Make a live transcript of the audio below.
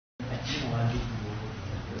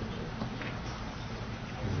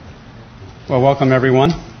Well, welcome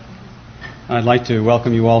everyone. I'd like to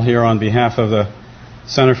welcome you all here on behalf of the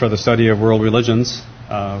Center for the Study of World Religions.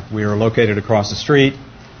 We are located across the street,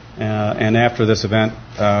 and after this event,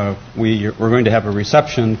 we're going to have a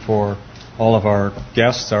reception for all of our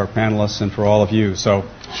guests, our panelists, and for all of you. So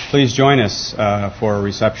please join us for a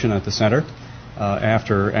reception at the center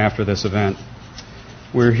after this event.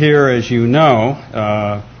 We're here, as you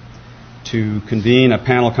know, to convene a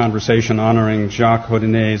panel conversation honoring Jacques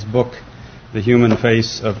Audinet's book, The Human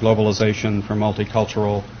Face of Globalization from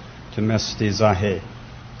Multicultural to Mestizaje.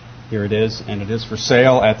 Here it is, and it is for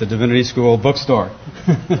sale at the Divinity School bookstore.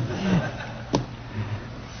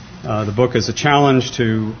 The book is a challenge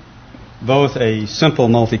to both a simple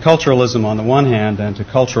multiculturalism on the one hand and to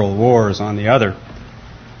cultural wars on the other.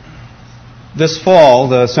 This fall,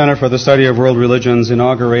 the Center for the Study of World Religions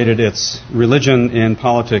inaugurated its Religion in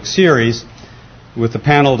Politics series with the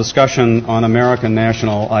panel discussion on American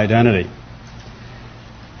national identity.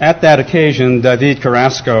 At that occasion, Davíd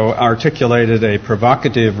Carrasco articulated a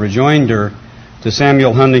provocative rejoinder to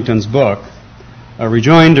Samuel Huntington's book, a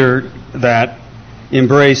rejoinder that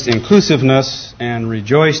embraced inclusiveness and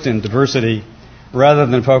rejoiced in diversity rather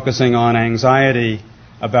than focusing on anxiety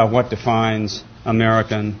about what defines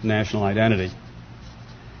American national identity.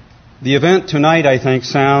 The event tonight, I think,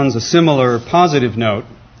 sounds a similar positive note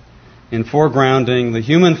in foregrounding the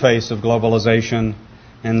human face of globalization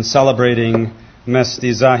and celebrating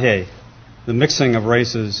Mestizaje, the mixing of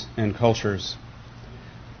races and cultures.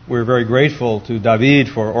 We're very grateful to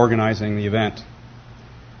Davíd for organizing the event.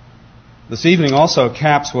 This evening also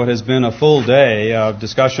caps what has been a full day of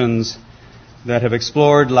discussions that have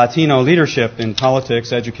explored Latino leadership in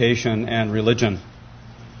politics, education, and religion.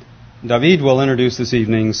 Davíd will introduce this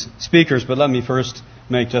evening's speakers, but let me first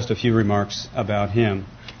make just a few remarks about him.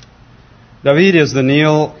 Davíd is the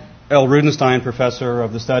Neil L. Rudenstine Professor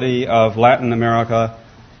of the Study of Latin America,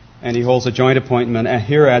 and he holds a joint appointment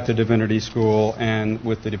here at the Divinity School and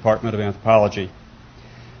with the Department of Anthropology.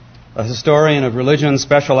 A historian of religion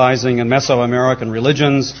specializing in Mesoamerican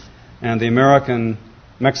religions and the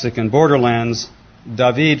American-Mexican borderlands,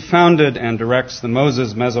 Davíd founded and directs the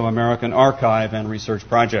Moses Mesoamerican Archive and Research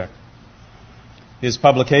Project. His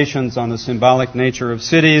publications on the symbolic nature of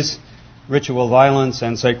cities, ritual violence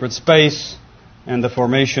and sacred space, and the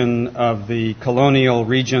formation of the colonial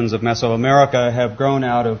regions of Mesoamerica have grown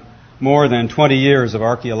out of more than 20 years of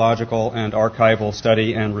archaeological and archival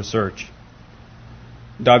study and research.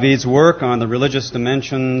 Davíd's work on the religious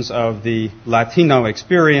dimensions of the Latino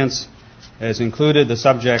experience has included the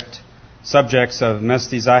subjects of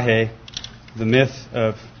Mestizaje, the myth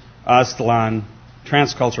of Aztlan,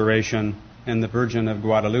 transculturation, and the Virgin of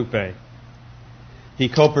Guadalupe. He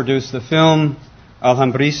co-produced the film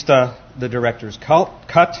Alhambrista, the Director's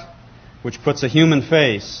Cut, which puts a human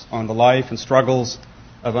face on the life and struggles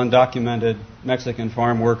of undocumented Mexican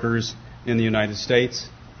farm workers in the United States,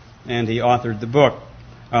 and he authored the book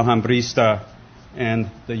Alhambrista and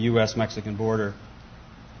the U.S.-Mexican Border.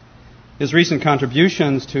 His recent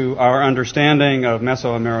contributions to our understanding of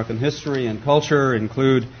Mesoamerican history and culture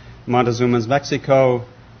include Montezuma's Mexico,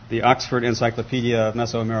 the Oxford Encyclopedia of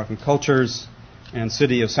Mesoamerican Cultures, and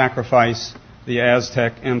City of Sacrifice, the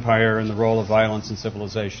Aztec Empire and the Role of Violence in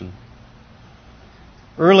Civilization.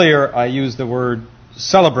 Earlier, I used the word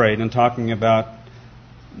celebrate in talking about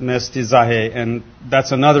Mestizaje, and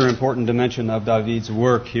that's another important dimension of Davíd's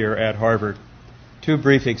work here at Harvard. Two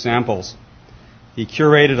brief examples. He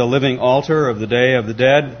curated a living altar of the Day of the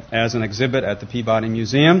Dead as an exhibit at the Peabody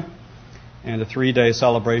Museum, and a 3-day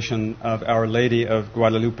celebration of Our Lady of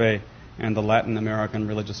Guadalupe and the Latin American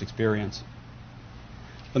religious experience.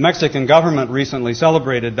 The Mexican government recently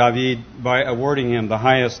celebrated Davíd by awarding him the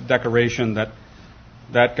highest decoration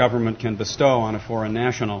that government can bestow on a foreign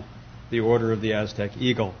national, the Order of the Aztec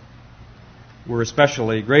Eagle. We're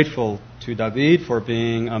especially grateful to Davíd for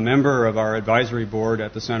being a member of our advisory board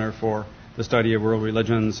at the Center for the Study of World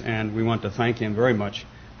Religions, and we want to thank him very much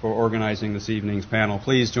for organizing this evening's panel.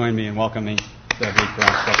 Please join me in welcoming Davíd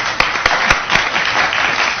Carrasco.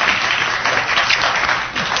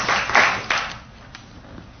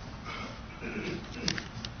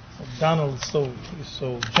 Donald is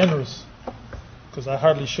so generous because I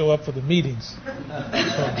hardly show up for the meetings.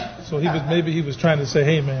 So maybe he was trying to say,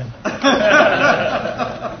 hey man,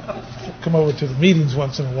 come over to the meetings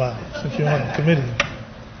once in a while since you're on the committee.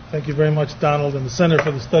 Thank you very much, Donald, and the Center for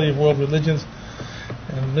the Study of World Religions,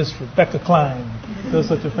 and Miss Rebecca Klein does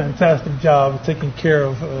such a fantastic job of taking care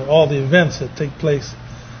of all the events that take place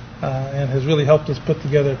and has really helped us put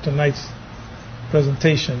together tonight's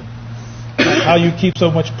presentation. how you keep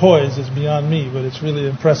so much poise is beyond me, but it's really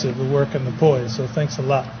impressive, the work and the poise. So thanks a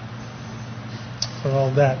lot for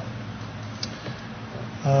all that.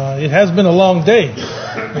 It has been a long day.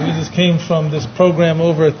 We just came from this program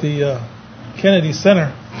over at the Kennedy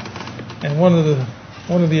Center, and one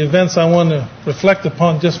of the events I want to reflect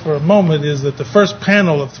upon just for a moment is that the first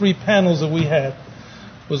panel of 3 panels that we had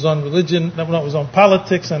was on was on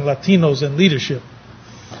politics and Latinos and leadership,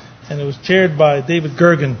 and it was chaired by David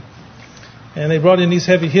Gergen, and they brought in these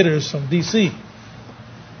heavy hitters from D.C.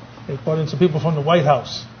 They brought in some people from the White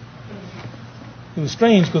House. It was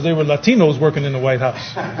strange because they were Latinos working in the White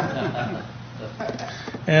House.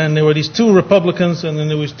 And there were these 2 Republicans and then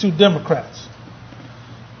there was 2 Democrats.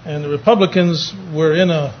 And the Republicans were in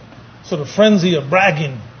a sort of frenzy of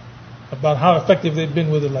bragging about how effective they'd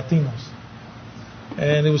been with the Latinos.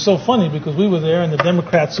 And it was so funny because we were there and the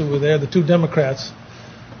Democrats who were there, the 2 Democrats,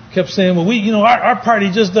 kept saying, well, our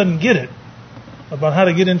party just doesn't get it about how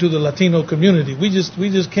to get into the Latino community. We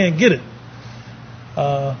just can't get it.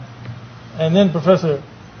 And then Professor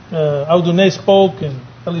Audinet spoke and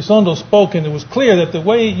Elizondo spoke, and it was clear that the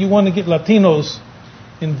way you want to get Latinos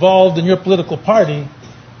involved in your political party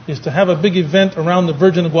is to have a big event around the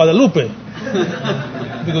Virgin of Guadalupe.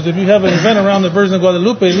 Because if you have an event around the Virgin of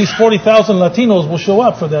Guadalupe, at least 40,000 Latinos will show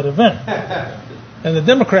up for that event. And the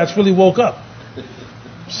Democrats really woke up.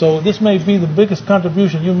 So this may be the biggest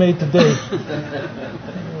contribution you made today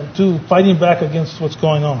to fighting back against what's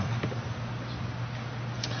going on.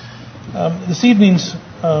 This evening's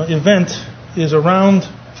event is around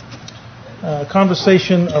a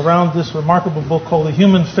conversation around this remarkable book called The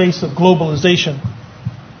Human Face of Globalization,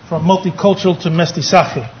 From Multicultural to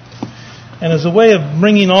Mestizaje. And as a way of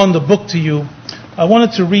bringing on the book to you, I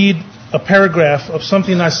wanted to read a paragraph of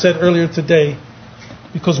something I said earlier today,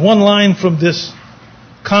 because one line from this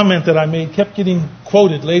comment that I made kept getting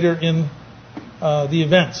quoted later in the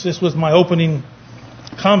events. This was my opening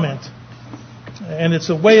comment. And it's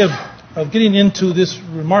a way of getting into this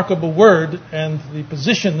remarkable word and the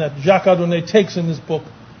position that Jacques Audinet takes in this book,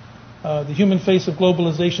 The Human Face of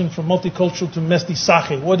Globalization, From Multicultural to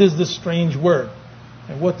Mestizaje. What is this strange word?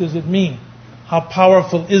 And what does it mean? How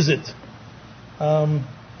powerful is it? And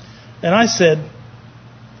I said,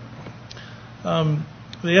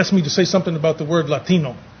 they asked me to say something about the word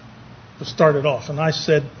Latino to start it off. And I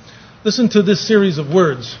said, listen to this series of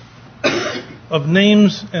words, of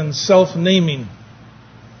names and self-naming.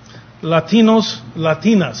 Latinos,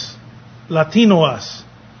 Latinas, Latinoas,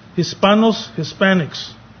 Hispanos,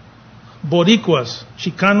 Hispanics, Boricuas,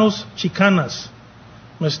 Chicanos, Chicanas,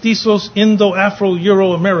 Mestizos,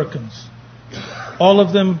 Indo-Afro-Euro-Americans, all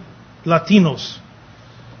of them Latinos.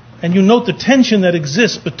 And you note the tension that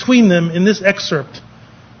exists between them in this excerpt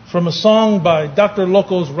from a song by Dr.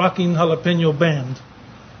 Loco's Rocking Jalapeno Band.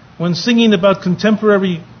 When singing about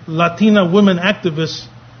contemporary Latina women activists,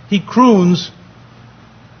 he croons,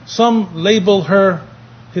 some label her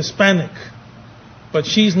Hispanic, but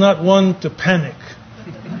she's not one to panic.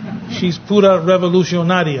 She's pura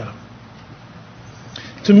revolucionaria.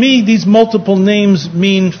 To me, these multiple names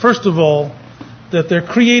mean, first of all, that they're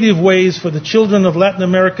creative ways for the children of Latin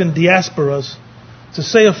American diasporas to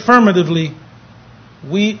say affirmatively,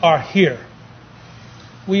 we are here.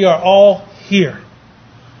 We are all here.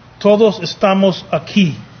 Todos estamos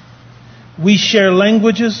aquí. We share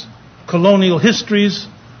languages, colonial histories,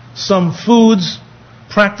 some foods,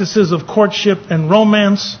 practices of courtship and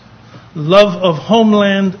romance, love of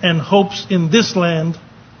homeland and hopes in this land.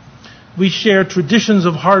 We share traditions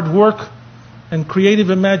of hard work and creative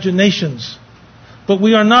imaginations. But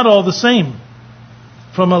we are not all the same.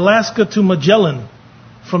 From Alaska to Magellan,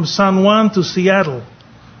 from San Juan to Seattle,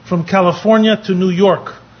 from California to New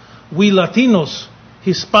York, we Latinos,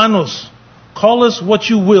 Hispanos, call us what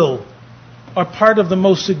you will, are part of the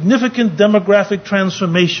most significant demographic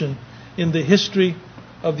transformation in the history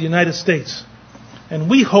of the United States. And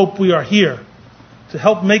we hope we are here to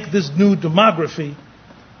help make this new demography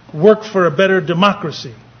work for a better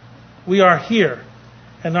democracy. We are here,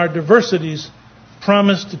 and our diversities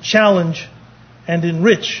promise to challenge and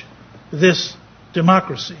enrich this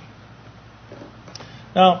democracy.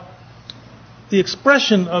 Now, the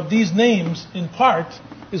expression of these names, in part,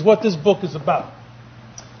 is what this book is about.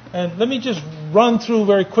 And let me just run through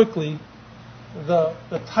very quickly the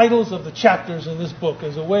titles of the chapters in this book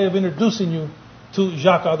as a way of introducing you to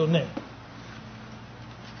Jacques Audinet.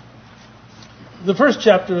 The first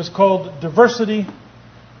chapter is called Diversity,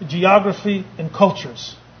 Geography, and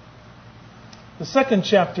Cultures. The second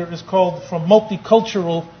chapter is called From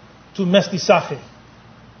Multicultural to Mestizaje.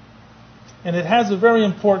 And it has a very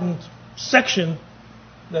important section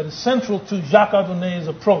that is central to Jacques Audinet's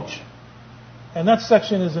approach And that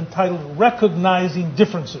section is entitled Recognizing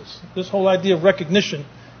Differences. This whole idea of recognition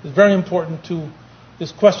is very important to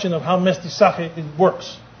this question of how Mestizaje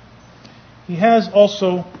works. He has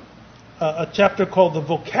also a chapter called The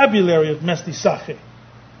Vocabulary of Mestizaje,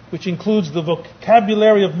 which includes the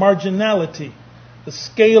vocabulary of marginality, the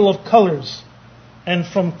scale of colors, and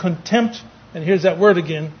from contempt, and here's that word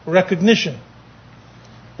again, recognition.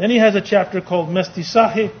 Then he has a chapter called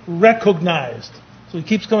Mestizaje Recognized. So he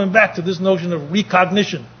keeps coming back to this notion of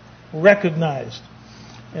recognition, recognized.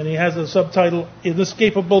 And he has a subtitle,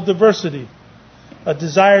 Inescapable Diversity, a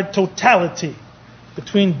desired totality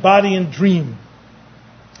between body and dream.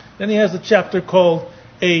 Then he has a chapter called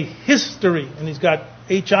A History, and he's got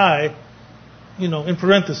H-I, in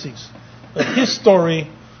parentheses. A history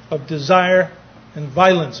of desire and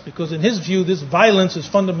violence, because in his view, this violence is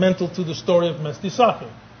fundamental to the story of Mestizaje.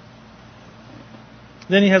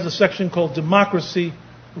 Then he has a section called Democracy,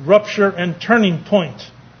 Rupture and Turning Point,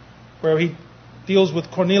 where he deals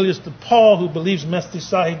with Cornelius de Paul, who believes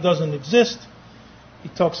Mestizaje doesn't exist. He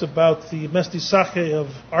talks about the Mestizaje of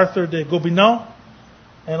Arthur de Gobineau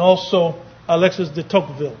and also Alexis de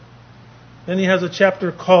Tocqueville. Then he has a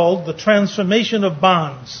chapter called The Transformation of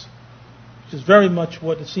Bonds, which is very much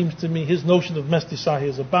what it seems to me his notion of Mestizaje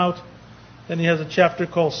is about. Then he has a chapter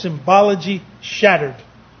called Symbology Shattered.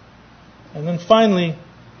 And then finally,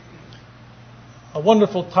 a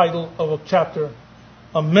wonderful title of a chapter,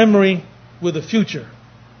 A Memory with a Future.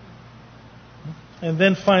 And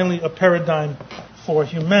then finally, A Paradigm for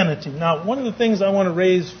Humanity. Now, one of the things I want to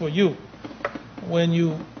raise for you when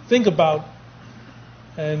you think about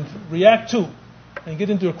and react to and get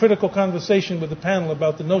into a critical conversation with the panel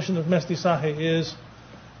about the notion of Mestizaje is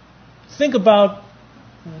think about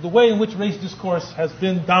the way in which race discourse has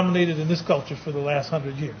been dominated in this culture for the last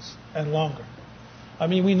 100 years and longer. I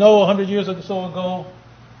mean, we know 100 years or so ago,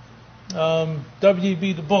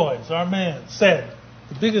 W.E.B. Du Bois, our man, said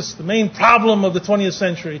the main problem of the 20th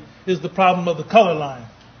century is the problem of the color line.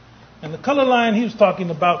 And the color line he was talking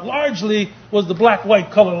about largely was the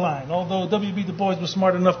black-white color line, although W.B. Du Bois was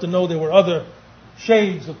smart enough to know there were other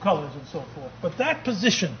shades of colors and so forth. But that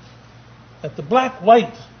position, that the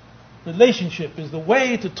black-white relationship is the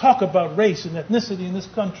way to talk about race and ethnicity in this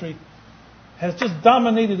country, has just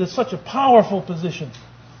dominated as such a powerful position.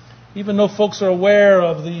 Even though folks are aware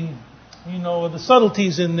of the, of the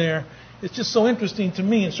subtleties in there, it's just so interesting to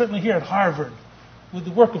me, and certainly here at Harvard, with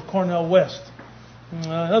the work of Cornel West, and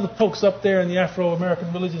other folks up there in the African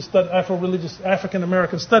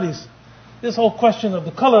American studies. This whole question of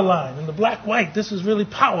the color line and the black-white, this is really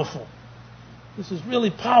powerful. This is really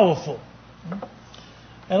powerful.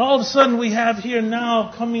 And all of a sudden we have here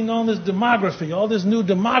now coming on this demography, all this new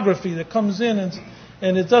demography that comes in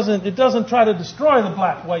and it doesn't try to destroy the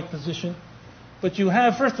black-white position, but you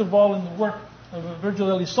have, first of all, in the work of Virgil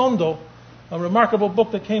Elizondo, a remarkable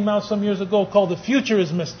book that came out some years ago called The Future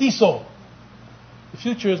is Mestizo. The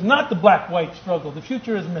future is not the black-white struggle. The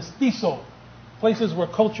future is mestizo, places where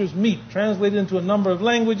cultures meet, translated into a number of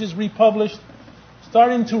languages, republished,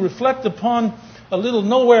 starting to reflect upon a little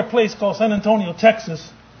nowhere place called San Antonio, Texas,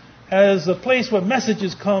 as a place where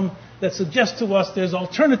messages come that suggest to us there's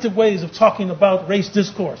alternative ways of talking about race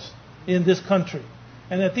discourse in this country.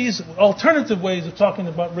 And that these alternative ways of talking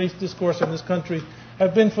about race discourse in this country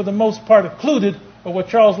have been, for the most part, occluded, or what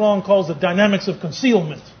Charles Long calls the dynamics of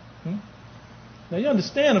concealment. Now you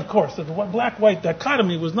understand, of course, that the black-white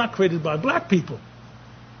dichotomy was not created by black people.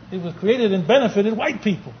 It was created and benefited white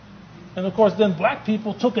people. And of course then black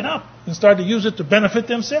people took it up and started to use it to benefit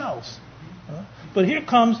themselves. But here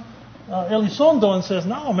comes Elizondo and says,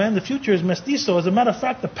 no man, the future is mestizo. As a matter of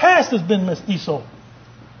fact, the past has been mestizo.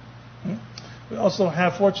 We also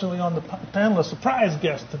have, fortunately, on the panel a surprise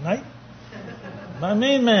guest tonight. My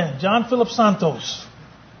main man, John Phillip Santos,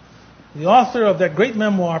 the author of that great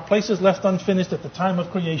memoir, Places Left Unfinished at the Time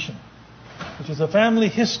of Creation, which is a family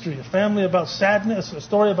history, a family about sadness, a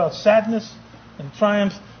story about sadness and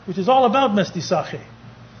triumph, which is all about Mestizaje.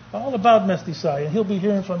 All about Mestizaje, and he'll be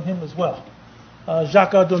hearing from him as well.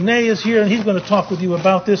 Jacques Audinet is here, and he's going to talk with you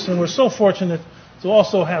about this, and we're so fortunate to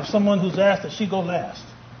also have someone who's asked that she go last.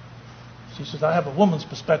 She says, I have a woman's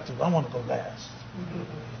perspective, I want to go last.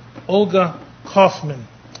 Olga Kauffman,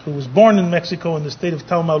 who was born in Mexico in the state of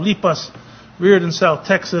Tamaulipas, reared in South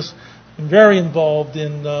Texas, and very involved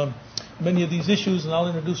in many of these issues, and I'll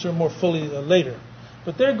introduce her more fully later.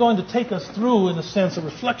 But they're going to take us through, in a sense, a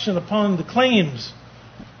reflection upon the claims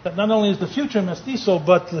that not only is the future mestizo,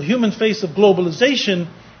 but the human face of globalization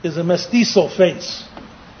is a mestizo face,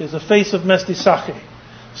 is a face of Mestizaje.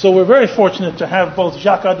 So we're very fortunate to have both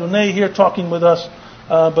Jacques Audinet here talking with us,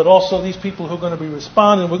 but also these people who are going to be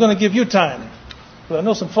responding. We're going to give you time But I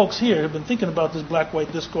know some folks here have been thinking about this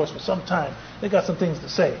black-white discourse for some time. They got some things to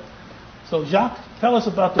say. So Jacques, tell us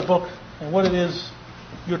about the book and what it is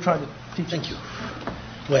you're trying to teach. Thank you.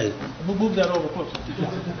 Well, we'll move that over closer.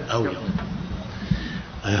 Oh, yeah.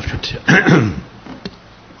 I have to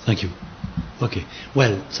thank you. Okay.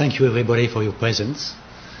 Well, thank you everybody for your presence.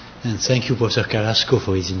 And thank you, Professor Carrasco,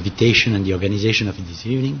 for his invitation and the organization of this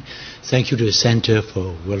evening. Thank you to the Center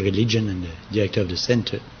for World Religion and the director of the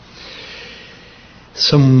center.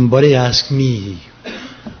 Somebody asked me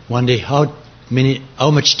one day, how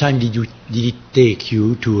much time did it take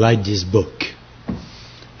you to write this book? And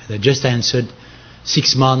I just answered,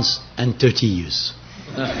 6 months and 30 years.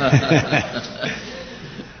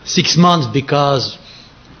 6 months because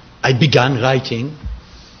I began writing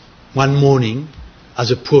one morning as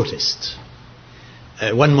a protest.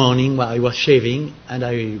 One morning I was shaving and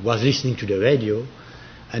I was listening to the radio,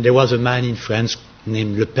 and there was a man in France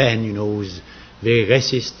named Le Pen, who was very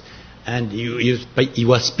racist, and he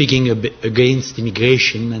was speaking against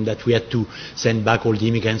immigration and that we had to send back all the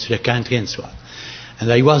immigrants to their country and so on.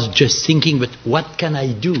 And I was just thinking, but what can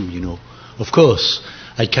I do, Of course,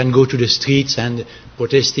 I can go to the streets and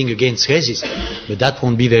protesting against racism, but that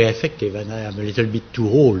won't be very effective, and I am a little bit too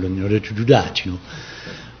old in order to do that,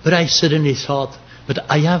 But I suddenly thought, but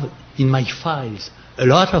I have in my files a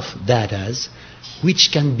lot of data which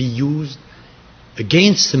can be used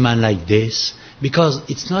against a man like this, because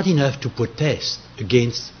it's not enough to protest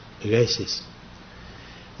against racism.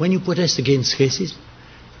 When you protest against racism,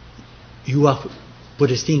 you are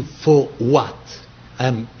protesting for what? I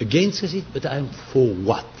am against racism, but I am for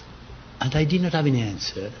what? And I did not have any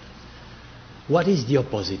answer. What is the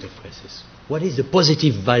opposite of racism? What is the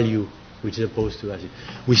positive value which is opposed to racism?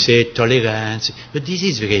 We say tolerance, but this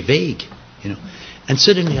is very vague, And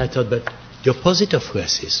suddenly I thought, but the opposite of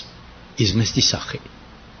racism is Mestizaje,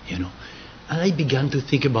 And I began to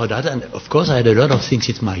think about that, and of course I had a lot of things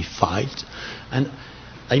in my files, and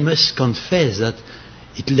I must confess that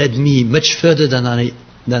it led me much further than I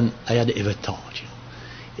had ever thought,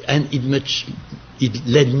 And it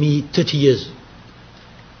led me 30 years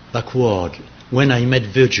backward when I met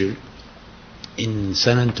Virgil in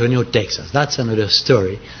San Antonio, Texas. That's another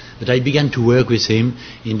story. But I began to work with him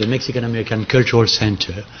in the Mexican-American Cultural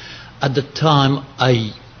Center. At the time,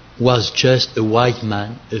 I was just a white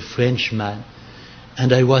man, a French man,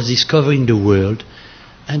 and I was discovering the world.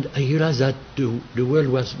 And I realized that the world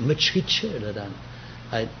was much richer than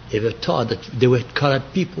I ever thought, that there were colored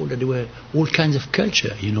people, that there were all kinds of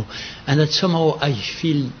culture, and that somehow I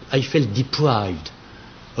felt deprived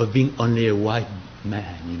of being only a white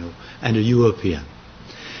man, and a European.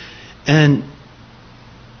 And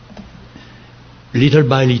little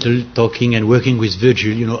by little, talking and working with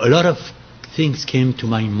Virgil, a lot of things came to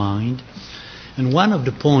my mind. And one of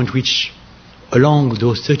the points which, along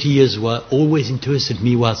those 30 years, were always interested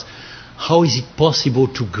me was, how is it possible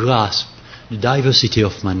to grasp the diversity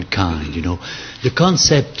of mankind, The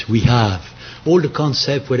concept we have, all the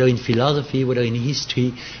concepts, whether in philosophy, whether in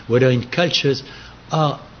history, whether in cultures,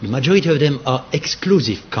 the majority of them are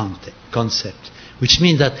exclusive concepts, which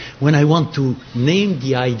means that when I want to name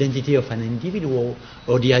the identity of an individual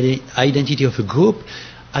or the identity of a group,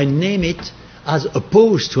 I name it as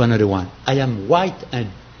opposed to another one. I am white and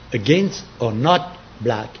against or not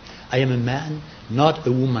black. I am a man, not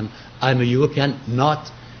a woman. I am a European,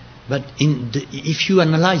 not. But if you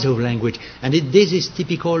analyze our language, and this is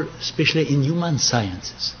typical, especially in human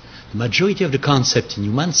sciences, the majority of the concepts in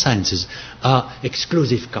human sciences are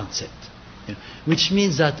exclusive concepts, which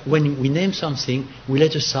means that when we name something, we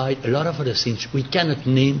let aside a lot of other things we cannot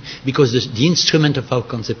name because the instrument of our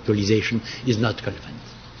conceptualization is not relevant.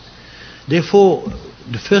 Therefore,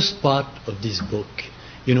 the first part of this book,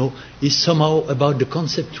 is somehow about the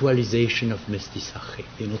conceptualization of Mestizaje.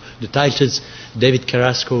 The titles Davíd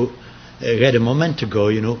Carrasco read a moment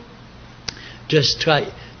ago, just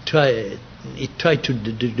the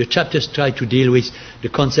chapters try to deal with the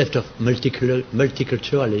concept of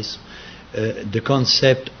multiculturalism, the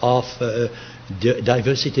concept of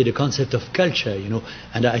diversity, the concept of culture,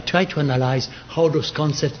 and I try to analyze how those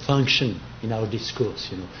concepts function in our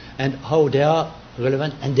discourse, and how they are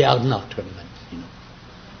relevant and they are not relevant,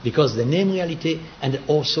 because they name reality and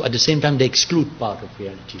also at the same time they exclude part of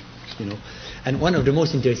reality, And one of the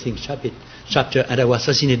most interesting chapter, and I was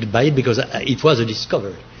fascinated by it because it was a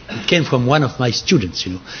discovery. It came from one of my students,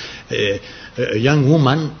 a young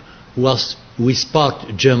woman who is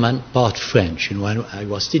part German, part French. I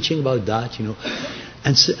was teaching about that,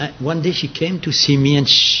 And so, one day she came to see me and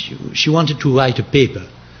she wanted to write a paper.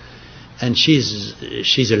 And she's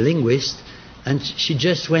a linguist, and she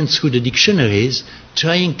just went through the dictionaries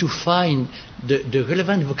trying to find the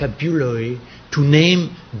relevant vocabulary to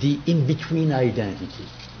name the in-between identity.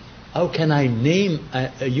 How can I name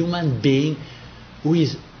a human being who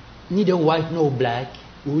is neither white nor black,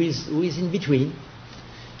 who is in between?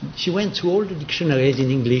 She went through all the dictionaries in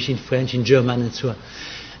English, in French, in German, and so on.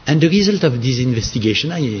 And the result of this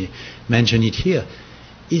investigation, I mention it here,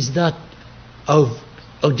 is that of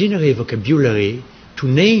ordinary vocabulary to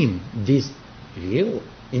name these real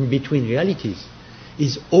in-between realities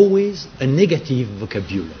is always a negative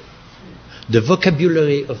vocabulary. The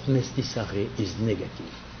vocabulary of Mestizaje is negative.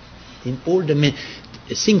 In all the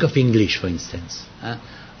think of English, for instance,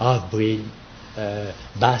 half-breed,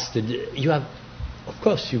 bastard. You have, of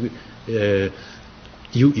course, you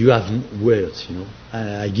have words,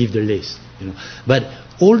 I give the list, But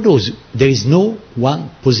all those, there is no one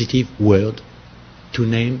positive word to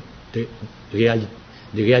name the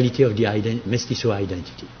reality of the mestizo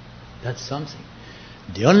identity. That's something.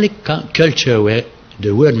 The only culture where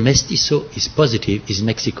the word mestizo is positive is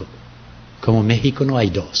Mexico. Como México no hay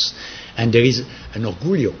dos. And there is an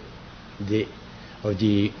orgullo of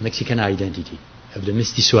the Mexican identity, of the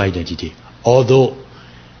mestizo identity. Although,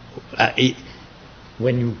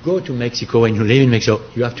 when you go to Mexico, when you live in Mexico,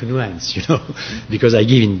 you have to nuance, because I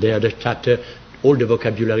give in the other chapter all the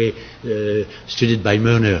vocabulary studied by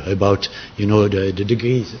Murner about, the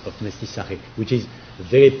degrees of Mestizaje, which is a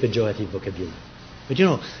very pejorative vocabulary. But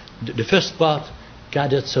the first part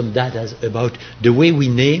gathered some data about the way we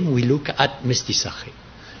look at Mestizaje.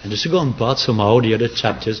 And the second part, somehow, the other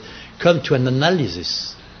chapters, come to an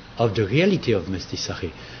analysis of the reality of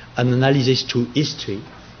Mestizaje, an analysis through history,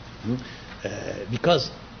 because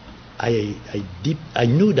I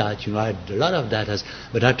knew that, I had a lot of data,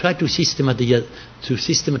 but I tried to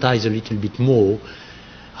systematize a little bit more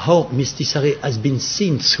how Mestizaje has been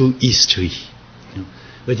seen through history.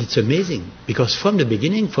 But it's amazing, because from the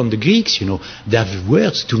beginning, from the Greeks, they have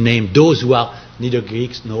words to name those who are neither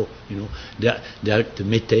Greeks nor, they are the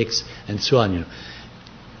Metex and so on,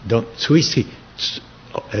 through history.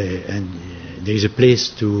 And there is a place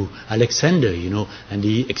to Alexander, and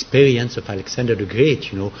the experience of Alexander the Great,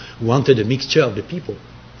 who wanted a mixture of the people.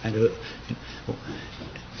 And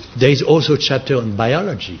there is also a chapter on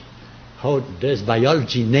biology. How does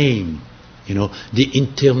biology name, the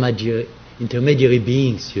intermediary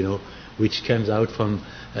beings, which comes out from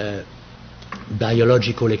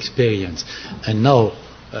biological experience. And now,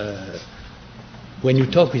 when you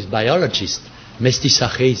talk with biologists,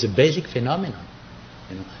 Mestizaje is a basic phenomenon.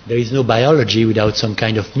 There is no biology without some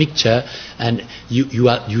kind of mixture, and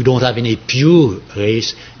you don't have any pure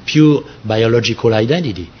race, pure biological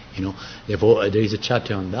identity. Therefore, there is a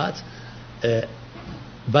chapter on that.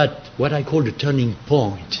 But what I call the turning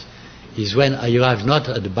point is when I arrive not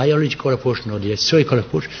at the biological approach nor the historical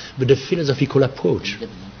approach, but the philosophical approach.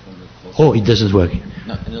 Oh, it doesn't work.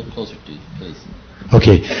 No, a little closer to you, please.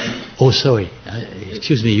 Okay. Oh, sorry.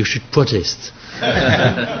 Excuse me. You should protest.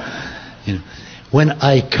 When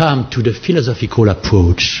I come to the philosophical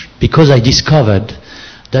approach, because I discovered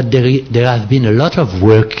that there have been a lot of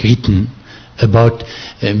work written about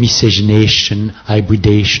miscegenation,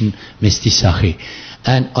 hybridation, Mestizaje.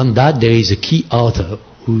 And on that there is a key author,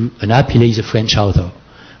 an Appilet is a French author,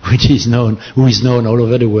 who is known all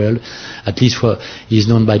over the world, at least he is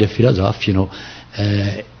known by the philosophy,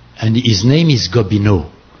 and his name is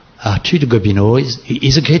Gobineau. Arthur de Gobineau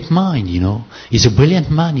is a great mind, He's a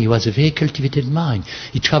brilliant man. He was a very cultivated mind.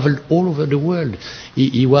 He traveled all over the world.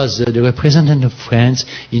 He was the representative of France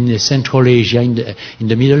in Central Asia in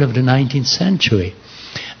the middle of the 19th century.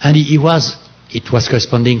 And it was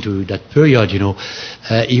corresponding to that period,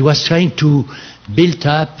 he was trying to build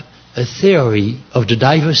up a theory of the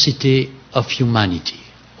diversity of humanity,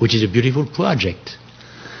 which is a beautiful project.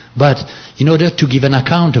 But in order to give an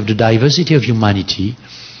account of the diversity of humanity,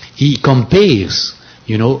 he compares,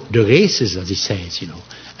 the races, as he says,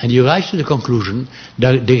 and he arrives to the conclusion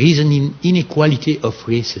that there is an inequality of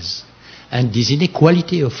races. And this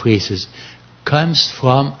inequality of races comes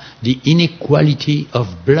from the inequality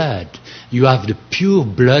of blood. You have the pure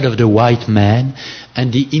blood of the white man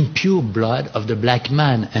and the impure blood of the black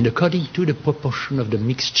man. And according to the proportion of the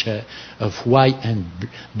mixture of white and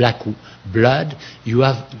black blood, you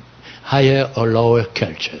have higher or lower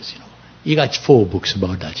cultures, He writes 4 books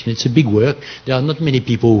about that. It's a big work. There are not many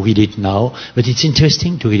people who read it now, but it's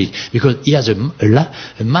interesting to read it because he has a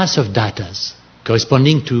mass of data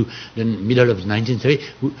corresponding to the middle of the 19th century.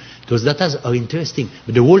 Those data are interesting,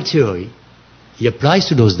 but the whole theory he applies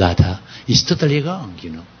to those data is totally wrong,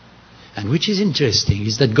 And which is interesting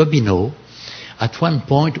is that Gobineau, at one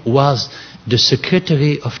point, was the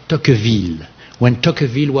secretary of Tocqueville. when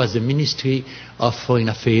Tocqueville was the Ministry of Foreign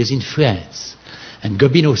Affairs in France. And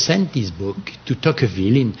Gobineau sent this book to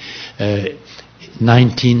Tocqueville in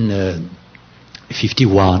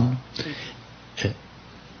 1951.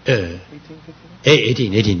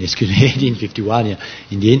 1851, yeah,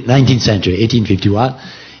 in the 19th century, 1851.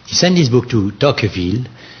 He sent this book to Tocqueville,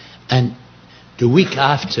 and the week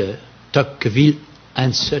after, Tocqueville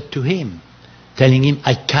answered to him, telling him,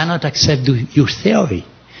 I cannot accept your theory.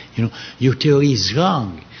 Your theory is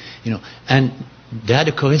wrong. And they had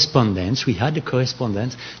a correspondence, we had a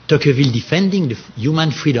correspondence, Tocqueville defending the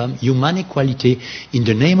human freedom, human equality in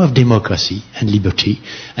the name of democracy and liberty,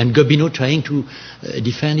 and Gobineau trying to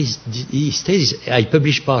defend his thesis. I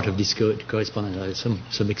published part of this correspondence,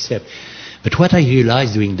 some except. But what I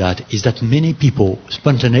realized doing that is that many people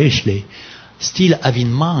spontaneously still have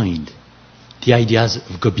in mind the ideas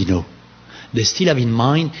of Gobineau. They still have in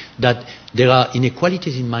mind that there are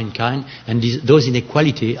inequalities in mankind, and those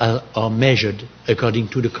inequalities are measured according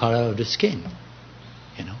to the color of the skin.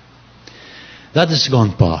 That's the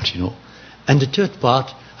second part, And the third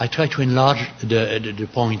part, I try to enlarge the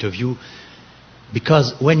point of view,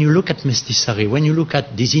 because when you look at Mestizaje, when you look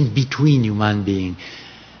at this in-between human being,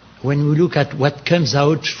 when we look at what comes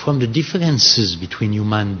out from the differences between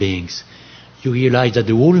human beings, you realize that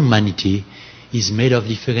the whole humanity is made of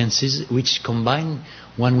differences which combine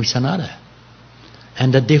one with another.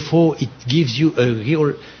 And that therefore it gives you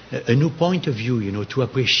a new point of view, to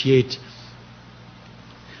appreciate,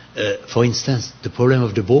 for instance, the problem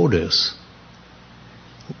of the borders.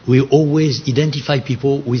 We always identify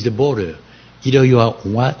people with the border. Either you are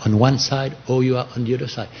on one side or you are on the other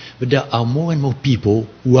side. But there are more and more people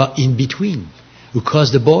who are in between, who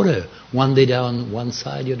cross the border. One day they are on one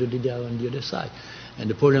side, the other day they are on the other side. And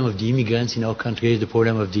the problem of the immigrants in our country is the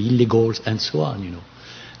problem of the illegals and so on,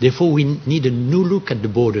 Therefore, we need a new look at the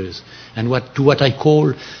borders and what I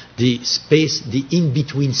call the space, the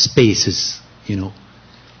in-between spaces,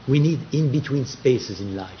 We need in-between spaces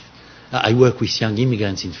in life. I work with young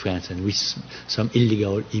immigrants in France and with some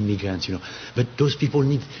illegal immigrants, But those people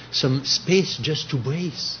need some space just to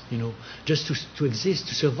breathe, just to exist,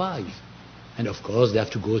 to survive. And of course, they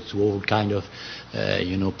have to go through all kind of,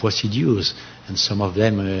 procedures, and some of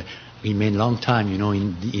them remain long time,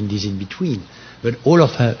 in this in-between. But all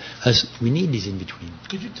of us, we need this in-between.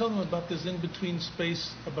 Could you tell them about this in-between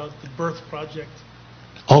space, about the Birth Project?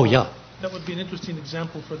 Oh, yeah. That would be an interesting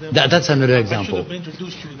example for them. That's another example. I should have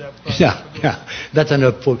introduced you to that project. Yeah. That's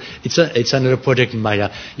another. It's another project in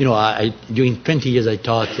my. During 20 years I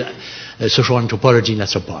taught social anthropology in La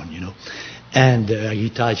Sorbonne. And I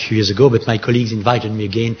retired a few years ago, but my colleagues invited me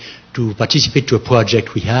again to participate to a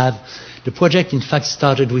project we have. The project, in fact,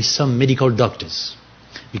 started with some medical doctors,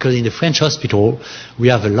 because in the French hospital we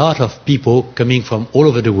have a lot of people coming from all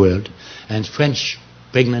over the world, and French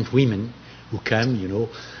pregnant women who come,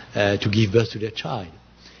 to give birth to their child.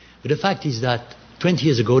 But the fact is that 20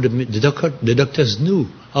 years ago, the doctors knew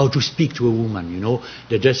how to speak to a woman,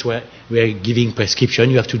 They just were giving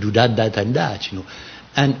prescription, you have to do that, that, and that,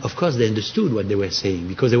 And of course they understood what they were saying,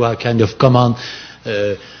 because they were a kind of common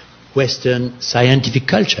Western scientific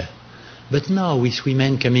culture. But now with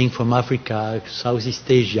women coming from Africa, Southeast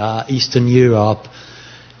Asia, Eastern Europe,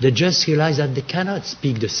 they just realize that they cannot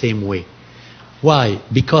speak the same way. Why?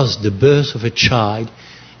 Because the birth of a child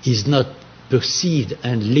is not perceived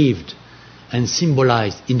and lived and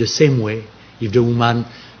symbolized in the same way if the woman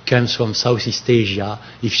comes from Southeast Asia,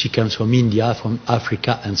 if she comes from India, from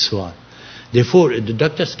Africa, and so on. Therefore, the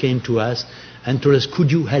doctors came to us and told us,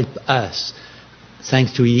 could you help us,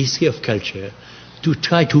 thanks to the history of culture, to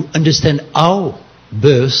try to understand how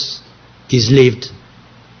birth is lived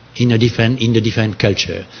in the different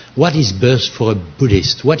culture. What is birth for a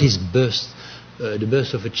Buddhist? What is birth, the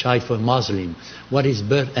birth of a child for a Muslim? What is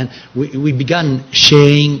birth? And we began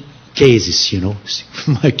sharing cases,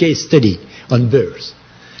 a case study on birth.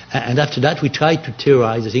 And after that, we tried to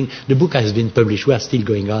theorize the thing. The book has been published. We are still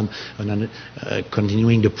going on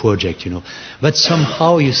continuing the project, But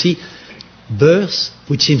somehow, you see, birth,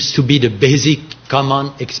 which seems to be the basic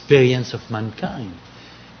common experience of mankind,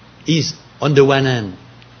 is on the one hand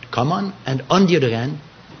common, and on the other hand,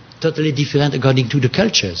 totally different according to the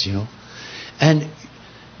cultures, And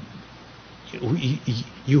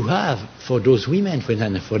you have, for those women, for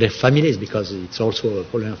example, for their families, because it's also a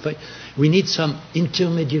problem of faith, we need some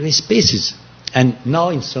intermediary spaces. And now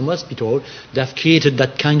in some hospitals, they have created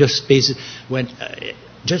that kind of space when,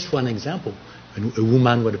 just one example, a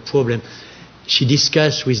woman with a problem, she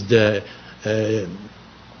discussed with the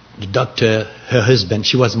doctor, her husband,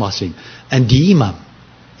 she was Muslim, and the imam,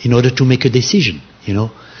 in order to make a decision,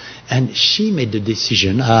 And she made the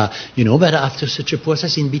decision, but after such a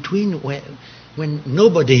process in between, when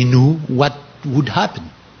nobody knew what would happen.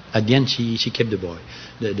 At the end, she kept the boy,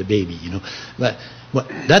 the baby, But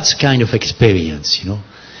that's kind of experience,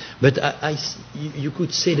 But you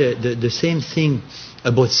could say the same thing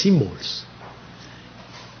about symbols.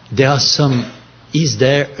 Is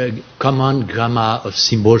there a common grammar of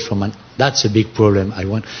symbols for man? That's a big problem,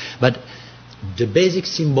 But the basic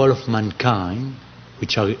symbol of mankind,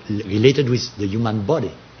 which are related with the human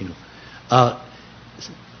body, are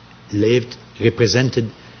lived,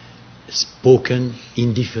 represented, spoken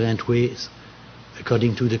in different ways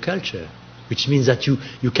according to the culture, which means that you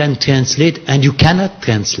can translate and you cannot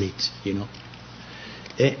translate,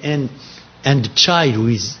 And the child who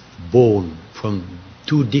is born from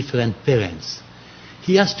two different parents,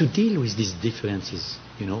 he has to deal with these differences,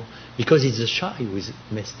 because it's a child who is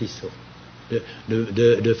mestizo.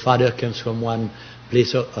 The father comes from one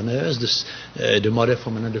place on earth, the mother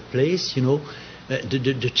from another place,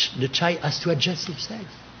 The child has to adjust himself,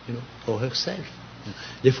 or herself.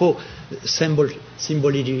 Therefore,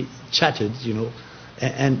 symbolically chatted,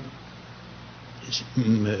 and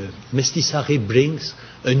Mestizaje brings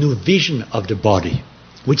a new vision of the body.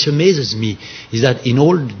 Which amazes me is that in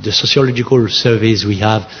all the sociological surveys we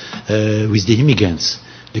have with the immigrants,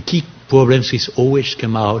 the key problems which always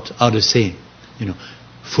come out are the same.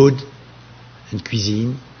 Food and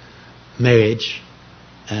cuisine, marriage,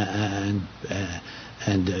 and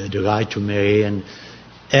the right to marry, and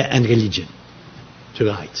religion, the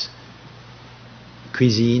rights.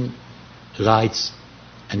 Cuisine, rights,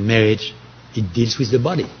 and marriage, it deals with the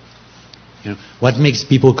body. What makes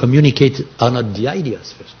people communicate are not the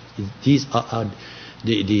ideas first. These are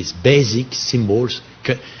these basic symbols,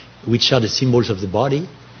 which are the symbols of the body,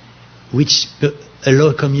 which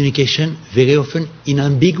allow communication very often in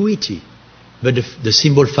ambiguity. But the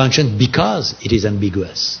symbol functions because it is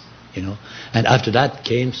ambiguous, And after that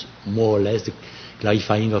came more or less the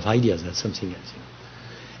clarifying of ideas. That's something else.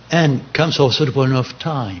 And comes also the problem of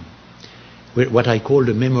time, what I call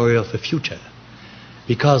the memory of the future.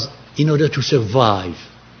 Because in order to survive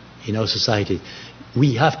in our society,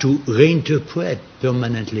 we have to reinterpret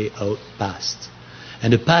permanently our past.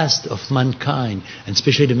 And the past of mankind, and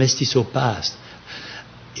especially the mestizo past,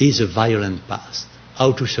 is a violent past.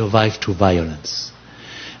 How to survive through violence.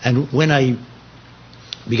 And when I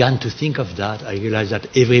began to think of that, I realized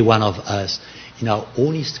that every one of us, in our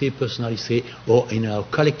own history, personal history, or in our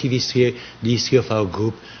collective history, the history of our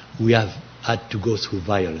group, we have had to go through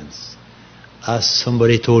violence. As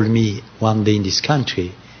somebody told me one day in this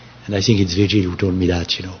country, and I think it's Virgil who told me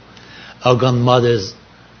that, our grandmothers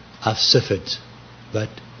have suffered, but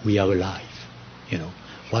we are alive.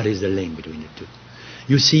 What is the link between the two?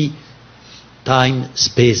 You see, time,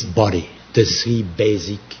 space, body, the three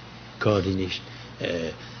basic coordination,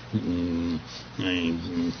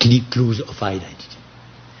 clues of identity.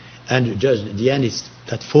 And just the end is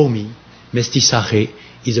that for me, Mestizaje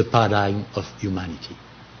is a paradigm of humanity.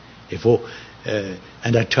 Therefore,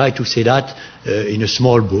 and I try to say that in a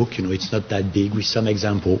small book, it's not that big, with some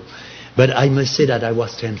example. But I must say that I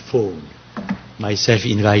was transformed myself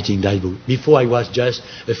in writing that book. Before I was just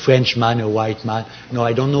a Frenchman, a white man. No,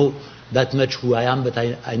 I don't know that much who I am, but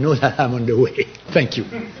I know that I'm on the way. Thank you.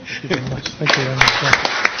 Thank you very much. Thank you very much.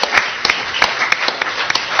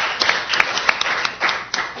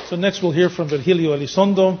 So next we'll hear from Virgilio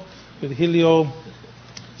Elizondo. Virgilio,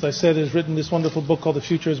 as I said, has written this wonderful book called The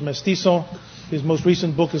Future is Mestizo. His most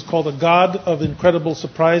recent book is called A God of Incredible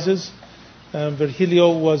Surprises.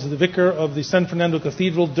 Virgilio was the vicar of the San Fernando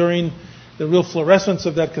Cathedral during the real fluorescence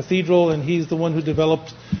of that cathedral, and he's the one who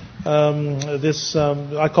developed this,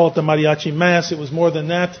 I call it the Mariachi Mass. It was more than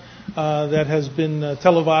that. That has been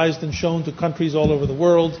televised and shown to countries all over the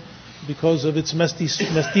world because of its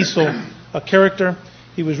mestizo character.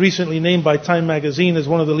 He was recently named by Time magazine as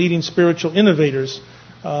one of the leading spiritual innovators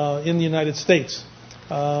in the United States.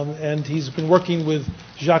 And he's been working with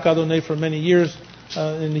Jacques Audinet for many years,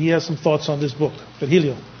 and he has some thoughts on this book.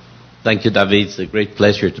 Virgilio. Thank you, David. It's a great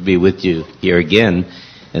pleasure to be with you here again,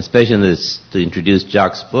 and especially to introduce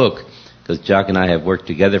Jacques' book, because Jacques and I have worked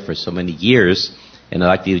together for so many years, and I'd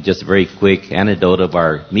like to give just a very quick anecdote of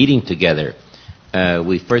our meeting together.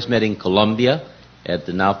 We first met in Colombia at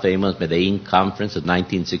the now famous Medellin conference of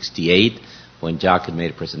 1968, when Jacques had made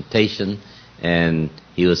a presentation, and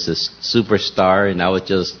he was a superstar, and I was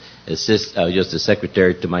just the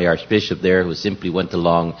secretary to my archbishop there, who simply went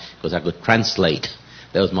along because I could translate.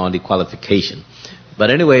 That was my only qualification.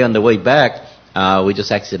 But anyway, on the way back, we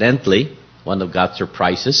just accidentally, one of God's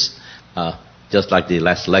surprises, just like the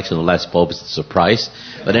last election, the last pope is a surprise.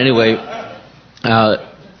 But anyway,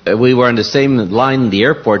 we were on the same line in the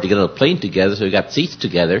airport to get on a plane together, so we got seats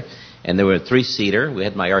together, and there were a three-seater. We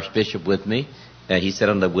had my Archbishop with me. He sat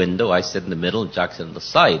on the window, I sat in the middle, and Jacques sat on the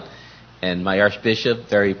side. And my Archbishop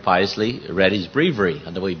very piously read his breviary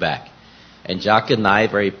on the way back. And Jacques and I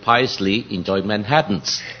very piously enjoyed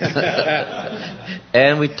Manhattans.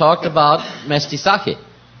 And we talked about Mestizaje.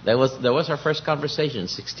 That was our first conversation in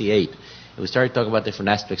 '68. And we started talking about different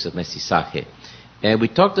aspects of Mestizaje. And we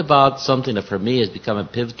talked about something that for me has become a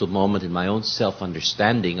pivotal moment in my own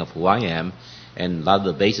self-understanding of who I am, and a lot of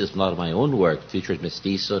the basis of a lot of my own work, Futures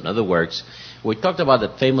Mestizo and other works. We talked about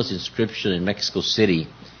that famous inscription in Mexico City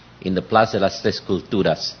in the Plaza de las Tres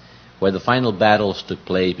Culturas, where the final battles took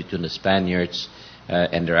place between the Spaniards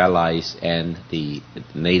and their allies and the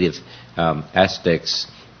native Aztecs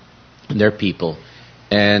and their people.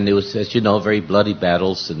 And it was, as you know, very bloody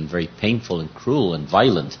battles and very painful and cruel and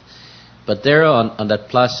violent. But there on that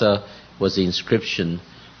plaza was the inscription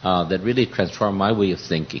that really transformed my way of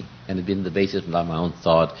thinking and had been the basis of my own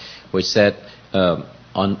thought, where it said,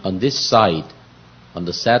 on this side, on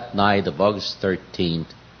the sad night of August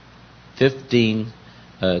 13th,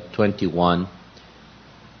 1521,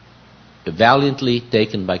 valiantly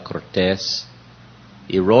taken by Cortés,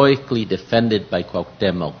 heroically defended by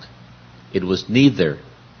Cuauhtémoc, it was neither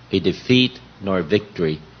a defeat nor a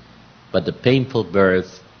victory, but the painful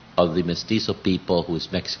birth of the mestizo people who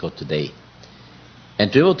is Mexico today.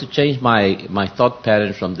 And to be able to change my thought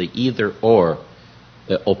pattern from the either or,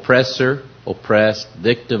 oppressor, oppressed,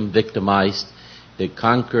 victim, victimized, the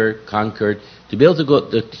conquered, conquered, to be able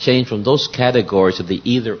to change from those categories of the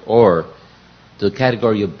either or to the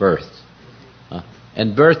category of birth.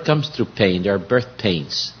 And birth comes through pain. There are birth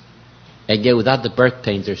pains. And yet without the birth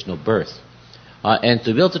pains, there's no birth. And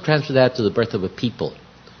to be able to transfer that to the birth of a people,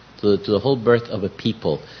 to the whole birth of a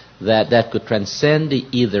people, that could transcend the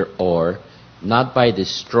either or, not by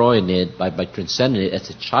destroying it, by transcending it as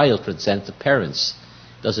a child transcends the parents.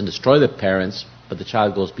 It doesn't destroy the parents, but the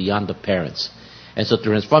child goes beyond the parents. And so to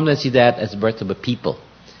transform that, see that as the birth of a people.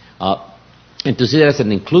 And to see that as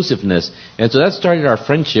an inclusiveness. And so that started our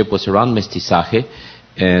friendship, was around Mestizaje.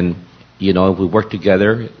 And, you know, we worked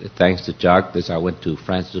together, thanks to Jacques, as I went to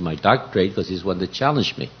France to do my doctorate, because he's the one that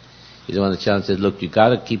challenged me. He's the one that challenged me, said, look, you got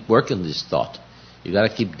to keep working this thought. You got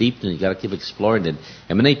to keep deepening, you got to keep exploring it.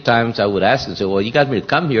 And many times I would ask him, say, well, you got me to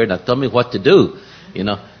come here, now tell me what to do. You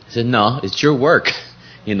know, he said, no, it's your work.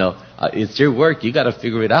 You know, it's your work, you got to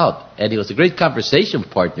figure it out. And he was a great conversation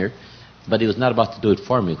partner, but he was not about to do it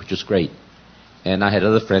for me, which was great. And I had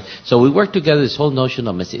other friends. So we worked together this whole notion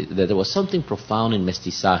of that there was something profound in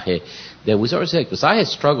Mestizaje that we sort of said, because I had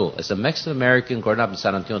struggled as a Mexican American growing up in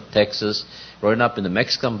San Antonio, Texas, growing up in the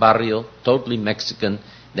Mexican barrio, totally Mexican,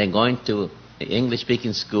 then going to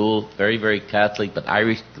English-speaking school, very, very Catholic, but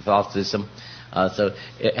Irish Catholicism. So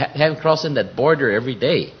having crossing that border every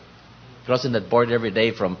day,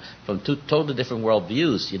 from two totally different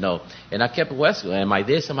worldviews, you know. And I kept asking, am I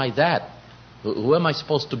this, am I that? Who am I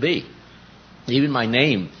supposed to be? Even my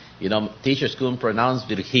name, you know, teachers couldn't pronounce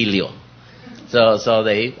Virgilio. So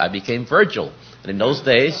I became Virgil. And in those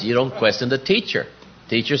days, you don't question the teacher.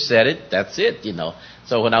 Teacher said it, that's it, you know.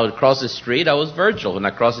 So when I would cross the street, I was Virgil. When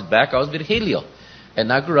I crossed it back, I was Virgilio.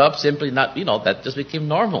 And I grew up simply not, you know, that just became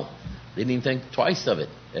normal. Didn't even think twice of it.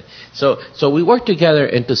 So we worked together,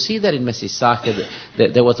 and to see that in Mestizaje,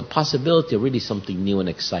 that there was a possibility of really something new and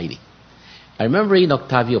exciting. I remember reading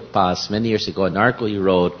Octavio Paz many years ago, an article he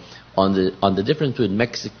wrote on the difference between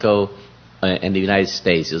Mexico and the United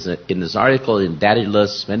States. It was in this article in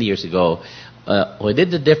Daedalus many years ago, where he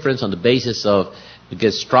did the difference on the basis of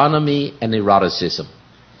gastronomy and eroticism.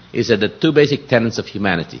 He said the two basic tenets of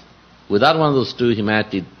humanity. Without one of those two,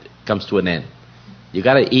 humanity comes to an end. You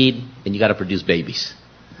got to eat and you got to produce babies.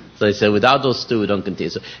 So he said, without those two, we don't continue.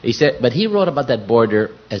 So he said, but he wrote about that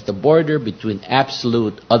border as the border between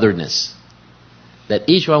absolute otherness. That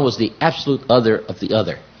each one was the absolute other of the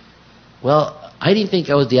other. Well, I didn't think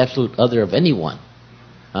I was the absolute other of anyone.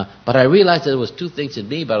 But I realized that there was two things in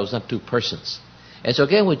me, but it was not two persons. And so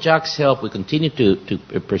again, with Jacques' help, we continued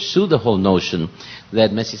to pursue the whole notion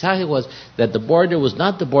that Mestizaje was, that the border was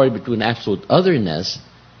not the border between absolute otherness,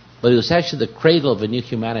 but it was actually the cradle of a new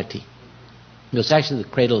humanity. It was actually the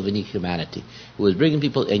cradle of a new humanity. It was bringing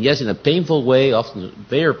people, and yes, in a painful way, often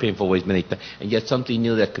very painful ways many times, and yet something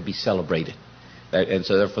new that could be celebrated. And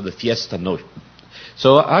so therefore the fiesta notion.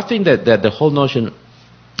 So I think that the whole notion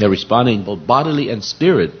of responding both bodily and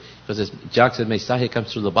spirit, because as Jacques said, Mestizaje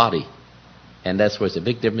comes through the body. And that's where it's a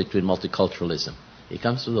big difference between multiculturalism. It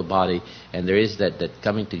comes through the body, and there is that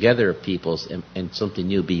coming together of peoples and something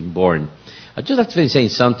new being born. I'd just like to finish saying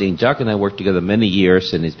something. Jacques and I worked together many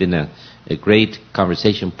years, and it's been a great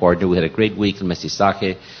conversation partner. We had a great week in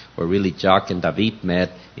Mestizaje, where really Jacques and Davíd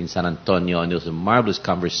met in San Antonio, and it was a marvelous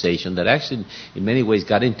conversation that actually in many ways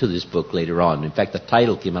got into this book later on. In fact, the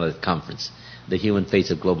title came out of the conference, The Human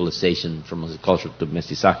Face of Globalization, from Multicultural to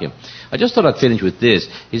Mestizaje. I just thought I'd finish with this.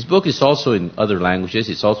 His book is also in other languages.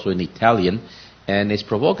 It's also in Italian, and it's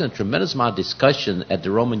provoking a tremendous amount of discussion at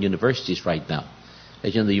the Roman universities right now.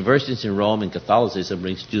 As you know, the universities in Rome in Catholicism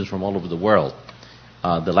bring students from all over the world.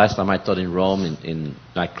 The last time I taught in Rome, in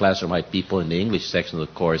my classroom, I had people in the English section of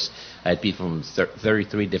the course. I had people from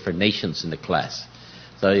 33 different nations in the class.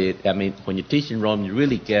 So, when you teach in Rome, you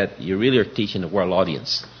really are teaching the world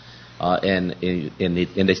audience. And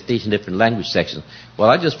they teach in different language sections. Well,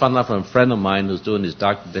 I just found out from a friend of mine who's doing his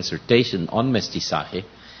doctoral dissertation on Mestizaje,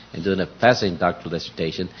 and doing a fascinating doctoral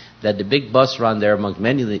dissertation, that the big buzz around there among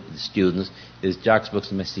many of the students is Jacques' books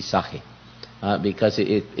Mestizaje. Because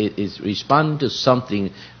it is responding to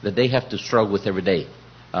something that they have to struggle with every day.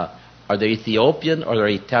 Are they Ethiopian or are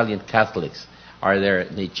they Italian Catholics? Are they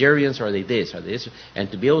Nigerians or are they this? Are they this?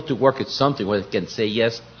 And to be able to work at something where they can say,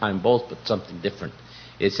 yes, I'm both, but something different.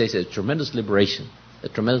 It says a tremendous liberation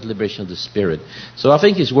of the spirit. So I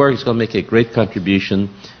think his work is going to make a great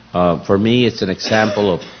contribution. For me, it's an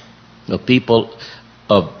example of people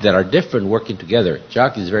that are different working together.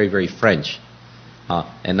 Jacques is very, very French.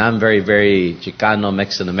 And I'm very, very Chicano,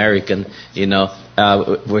 Mexican-American,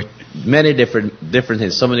 we're many different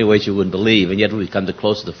in so many ways you wouldn't believe, and yet we become the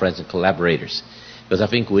closest friends and collaborators. Because I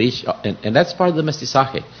think we each, and that's part of the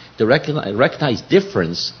Mestizaje, to recognize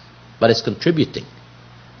difference, but it's contributing.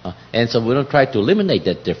 And so we don't try to eliminate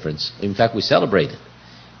that difference. In fact, we celebrate it.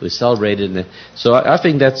 We celebrated it. So I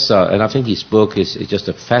think that's, and I think his book is just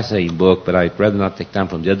a fascinating book, but I'd rather not take time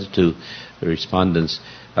from the other two respondents.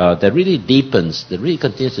 That really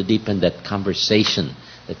continues to deepen that conversation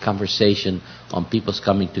on people's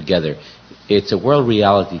coming together. It's a world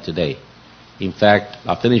reality today. In fact,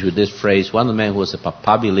 I'll finish with this phrase. One of the men who was a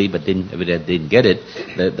papabile but didn't get it,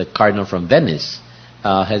 the cardinal from Venice,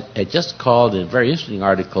 had just called, in a very interesting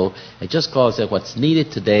article, said what's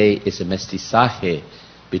needed today is a mestizaje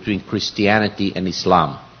between Christianity and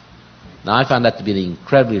Islam. Now, I found that to be an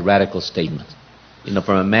incredibly radical statement,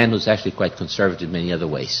 from a man who's actually quite conservative in many other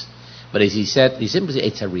ways. But as he said, he simply said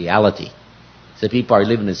it's a reality. So people are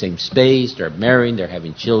living in the same space, they're marrying, they're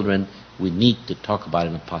having children. We need to talk about it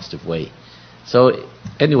in a positive way. So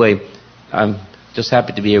anyway, I'm just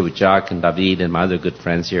happy to be here with Jacques and Davíd and my other good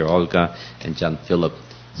friends here, Olga and John Phillip.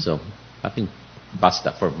 So I think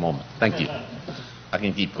basta for a moment. Thank you. I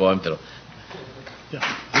can keep going, but...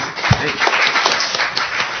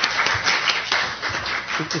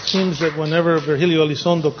 It seems that whenever Virgil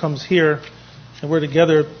Elizondo comes here and we're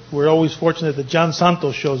together, we're always fortunate that John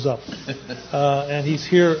Santos shows up. And he's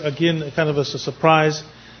here again, kind of as a surprise.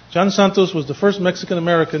 John Santos was the first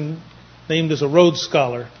Mexican-American named as a Rhodes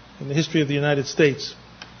Scholar in the history of the United States.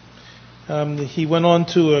 He went on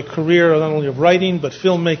to a career not only of writing but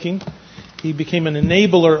filmmaking. He became an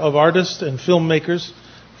enabler of artists and filmmakers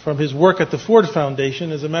from his work at the Ford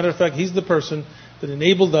Foundation. As a matter of fact, he's the person that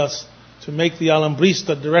enabled us to make the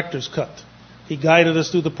Alambrista director's cut. He guided us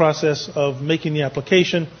through the process of making the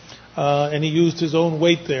application, and he used his own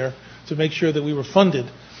weight there to make sure that we were funded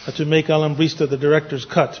to make Alambrista the director's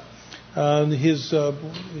cut. His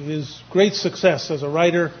great success as a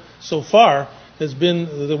writer so far has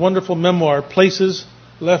been the wonderful memoir, Places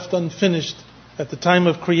Left Unfinished at the Time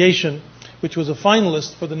of Creation, which was a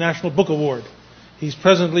finalist for the National Book Award. He's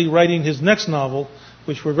presently writing his next novel,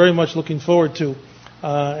 which we're very much looking forward to.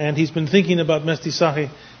 And he's been thinking about Mestizaje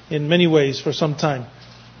in many ways for some time.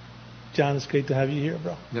 John, it's great to have you here,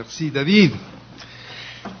 bro. Merci, David.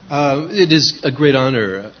 It is a great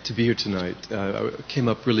honor to be here tonight. I came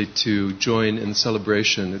up really to join in the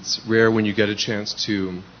celebration. It's rare when you get a chance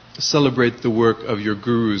to celebrate the work of your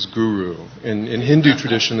guru's guru. In Hindu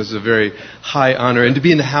tradition, this is a very high honor. And to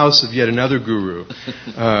be in the house of yet another guru,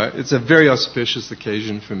 it's a very auspicious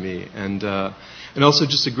occasion for me. And also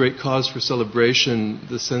just a great cause for celebration,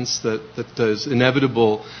 the sense that it's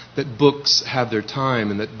inevitable that books have their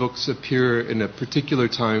time and that books appear in a particular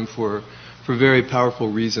time for very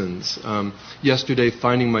powerful reasons. Yesterday,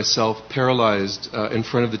 finding myself paralyzed in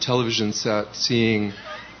front of the television set, seeing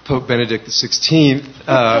Pope Benedict XVI,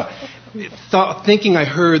 thinking I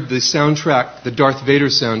heard the soundtrack, the Darth Vader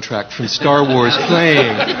soundtrack from Star Wars playing.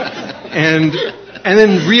 And And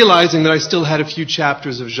then realizing that I still had a few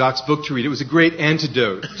chapters of Jacques' book to read, it was a great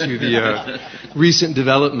antidote to the recent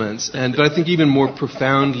developments. But I think even more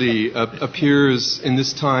profoundly appears in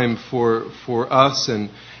this time for us and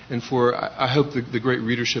for, I hope, the great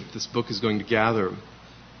readership this book is going to gather.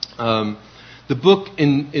 The book,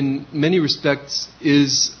 in many respects,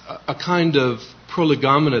 is a kind of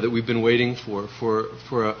prolegomena that we've been waiting for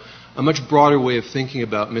a much broader way of thinking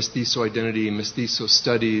about mestizo identity, mestizo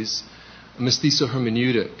studies, mestizo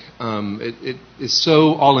hermeneutic. It is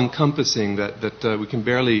so all-encompassing that we can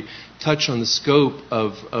barely touch on the scope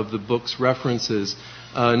of the book's references,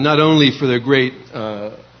 not only for their great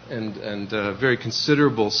and very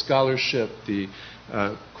considerable scholarship, the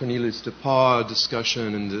Cornelius de Pauw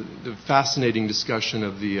discussion and the fascinating discussion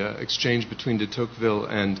of the exchange between de Tocqueville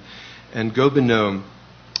and Gobineau,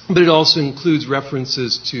 but it also includes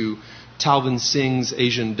references to Talvin Singh's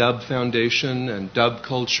Asian Dub Foundation and dub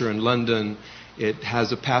culture in London. It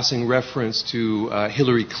has a passing reference to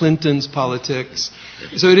Hillary Clinton's politics.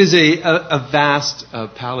 So it is a vast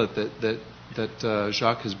palette that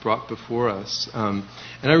Jacques has brought before us. And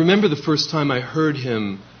I remember the first time I heard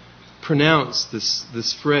him pronounce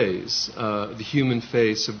this phrase, the human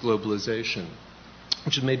face of globalization,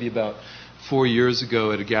 which was maybe about 4 years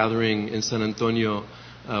ago at a gathering in San Antonio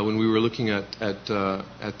when we were looking at the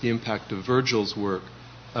impact of Virgil's work.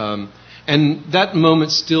 And that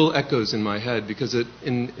moment still echoes in my head because it,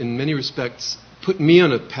 in many respects, put me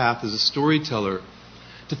on a path as a storyteller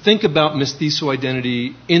to think about mestizo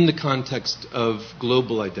identity in the context of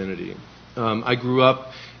global identity. I grew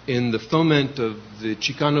up in the foment of the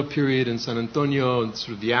Chicano period in San Antonio and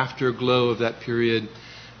sort of the afterglow of that period.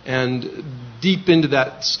 And deep into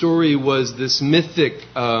that story was this mythic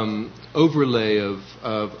overlay of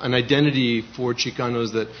an identity for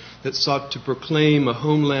Chicanos that sought to proclaim a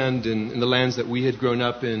homeland in the lands that we had grown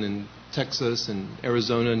up in Texas and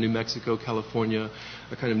Arizona, New Mexico, California,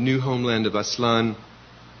 a kind of new homeland of Aztlán.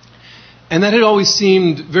 And that had always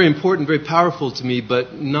seemed very important, very powerful to me,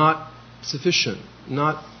 but not sufficient,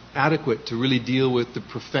 not adequate to really deal with the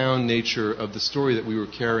profound nature of the story that we were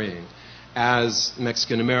carrying as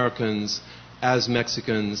Mexican Americans, as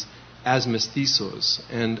Mexicans, as mestizos.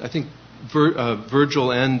 And I think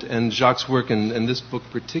Virgil and Jacques' work, and this book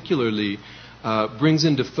particularly, brings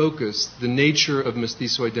into focus the nature of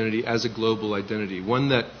mestizo identity as a global identity, one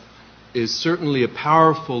that is certainly a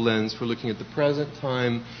powerful lens for looking at the present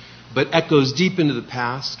time, but echoes deep into the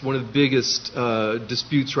past. One of the biggest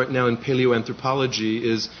disputes right now in paleoanthropology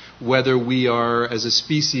is whether we are, as a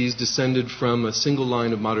species, descended from a single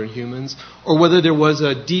line of modern humans, or whether there was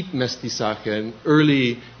a deep mestizaje, an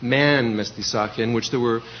early man mestizaje, in which there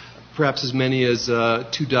were perhaps as many as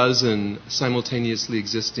 24 simultaneously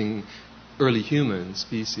existing early human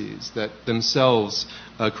species that themselves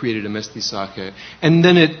created a mestizaje. And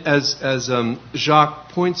then it, as Jacques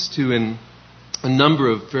points to in a number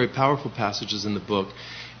of very powerful passages in the book,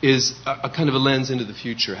 is a kind of a lens into the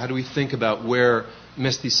future. How do we think about where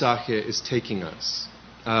mestizaje is taking us?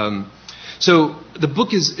 So the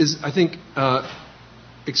book is I think,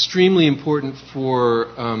 extremely important for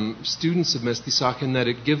students of mestizaje in that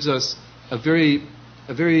it gives us a very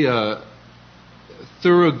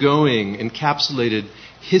thoroughgoing, encapsulated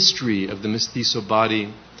history of the mestizo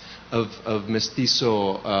body, of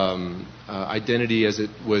mestizo identity as it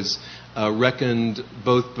was reckoned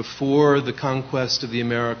both before the conquest of the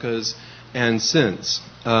Americas and since.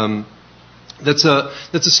 That's a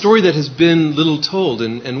story that has been little told,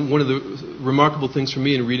 and one of the remarkable things for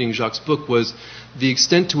me in reading Jacques' book was the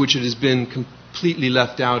extent to which it has been completely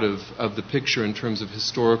left out of the picture in terms of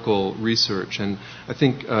historical research. And I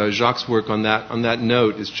think Jacques' work on that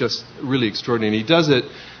note is just really extraordinary. And he does it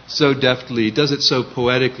so deftly, he does it so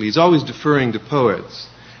poetically. He's always deferring to poets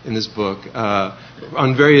in this book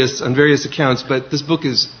on various accounts, but this book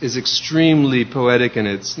is extremely poetic in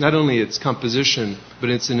its not only its composition, but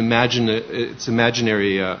its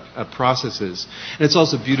imaginary processes, and it's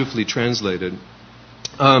also beautifully translated.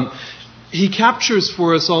 He captures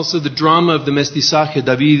for us also the drama of the mestizaje.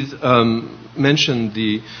 David mentioned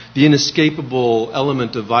the inescapable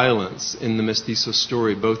element of violence in the mestizo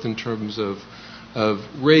story, both in terms of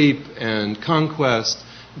rape and conquest,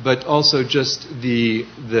 but also just the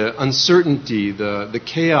uncertainty, the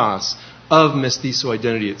chaos of mestizo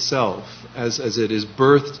identity itself as it is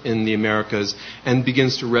birthed in the Americas and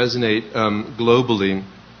begins to resonate globally.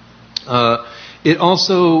 It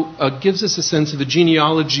also gives us a sense of a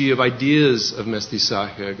genealogy of ideas of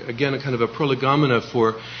mestizaje, again, a kind of a prolegomena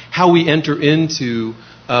for how we enter into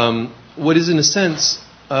what is, in a sense,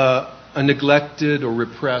 a neglected or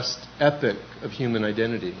repressed epic of human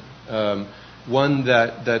identity. one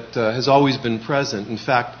that has always been present. In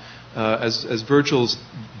fact, as Virgil's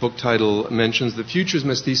book title mentions, the future is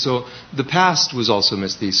mestizo, the past was also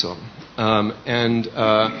mestizo.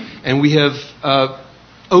 And we have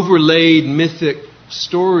overlaid mythic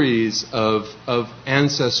stories of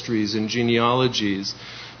ancestries and genealogies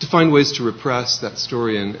to find ways to repress that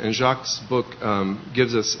story. And Jacques' book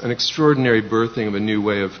gives us an extraordinary birthing of a new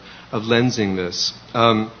way of lensing this.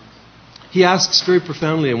 He asks very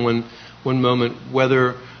profoundly in one moment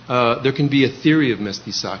whether there can be a theory of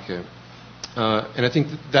mestizaje. And I think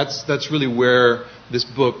that's really where this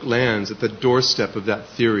book lands, at the doorstep of that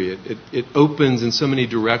theory. It opens in so many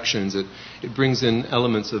directions. It brings in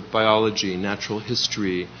elements of biology, natural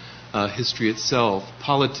history, history itself,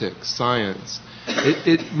 politics, science.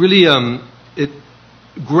 It really it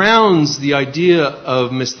grounds the idea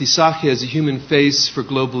of mestizaje as a human face for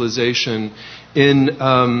globalization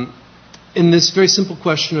in this very simple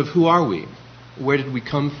question of who are we? Where did we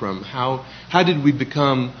come from? How did we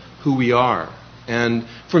become who we are? And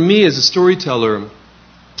for me as a storyteller,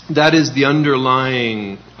 that is the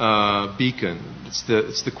underlying beacon. It's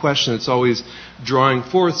the question that's always drawing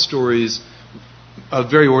forth stories of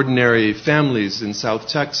very ordinary families in South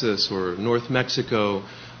Texas or North Mexico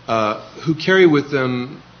who carry with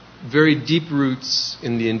them very deep roots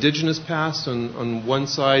in the indigenous past on one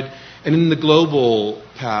side and in the global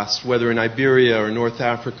past, whether in Iberia or North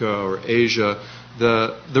Africa or Asia,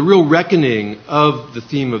 the real reckoning of the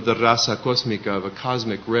theme of the raza cósmica, of a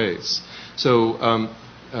cosmic race. So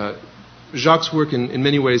Jacques' work in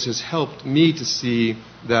many ways has helped me to see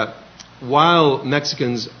that while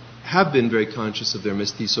Mexicans have been very conscious of their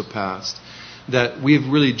mestizo past, that we've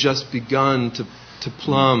really just begun to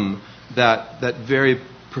plumb that very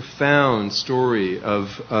profound story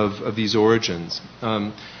of these origins.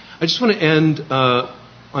 I just want to end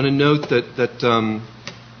on a note that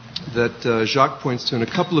Jacques points to in a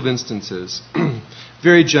couple of instances,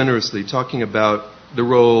 very generously, talking about the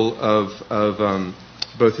role of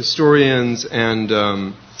both historians and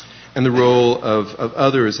the role of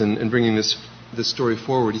others in bringing this story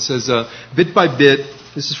forward. He says, bit by bit,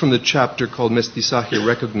 this is from the chapter called Mestizaje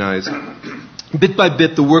Recognized, bit by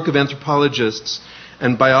bit the work of anthropologists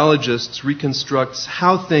and biologists reconstructs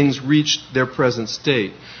how things reached their present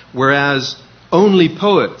state, whereas only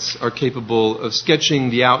poets are capable of sketching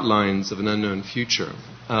the outlines of an unknown future.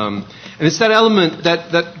 And it's that element,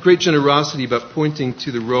 that great generosity about pointing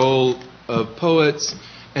to the role of poets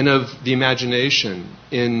and of the imagination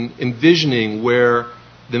in envisioning where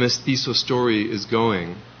the mestizo story is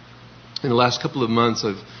going. In the last couple of months,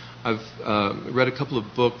 I've read a couple of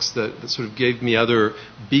books that sort of gave me other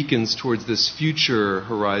beacons towards this future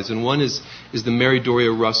horizon. One is the Mary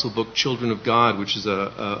Doria Russell book, Children of God, which is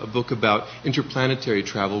a book about interplanetary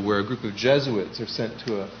travel, where a group of Jesuits are sent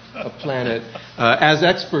to a planet as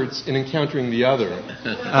experts in encountering the other.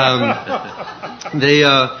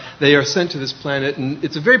 They are sent to this planet, and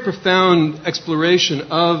it's a very profound exploration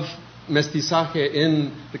of mestizaje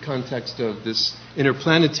in the context of this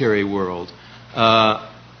interplanetary world.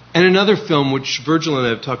 And another film which Virgil and I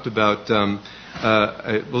have talked about,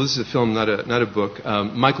 well, this is a film, not a book,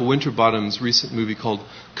 Michael Winterbottom's recent movie called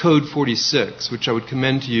Code 46, which I would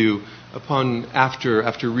commend to you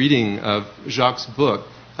after reading Jacques' book.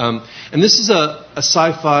 And this is a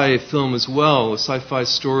sci-fi film as well, a sci-fi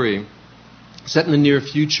story set in the near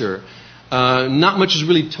future. Not much is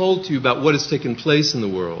really told to you about what has taken place in the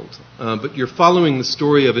world, but you're following the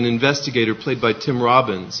story of an investigator played by Tim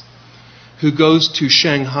Robbins, who goes to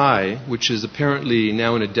Shanghai, which is apparently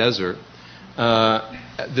now in a desert.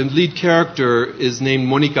 The lead character is named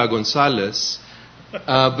Monica Gonzalez,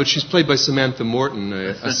 but she's played by Samantha Morton,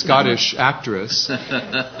 a Scottish actress.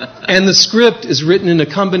 And the script is written in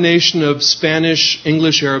a combination of Spanish,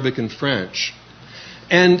 English, Arabic, and French.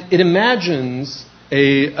 And it imagines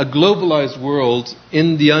a globalized world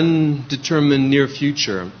in the undetermined near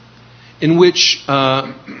future, in which,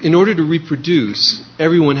 in order to reproduce,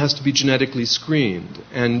 everyone has to be genetically screened.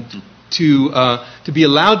 And to be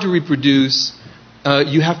allowed to reproduce,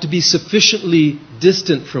 you have to be sufficiently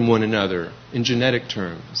distant from one another in genetic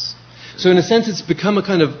terms. So in a sense, it's become a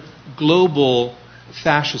kind of global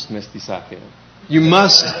fascist mestizaje. You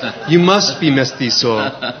must be mestizo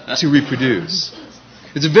to reproduce.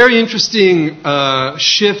 It's a very interesting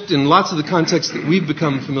shift in lots of the contexts that we've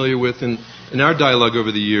become familiar with in our dialogue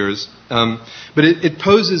over the years. But it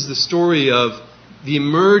poses the story of the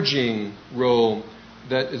emerging role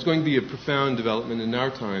that is going to be a profound development in our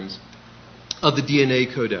times of the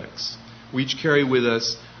DNA codex. We each carry with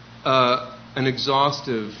us an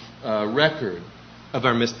exhaustive record of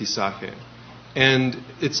our mestizaje. And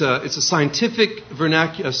it's a scientific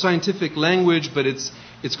a scientific language, but it's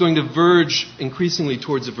going to verge increasingly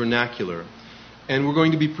towards a vernacular. And we're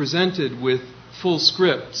going to be presented with full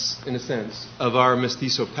scripts, in a sense, of our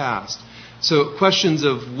mestizo past. So questions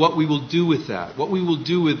of what we will do with that, what we will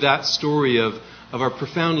do with that story of our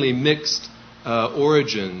profoundly mixed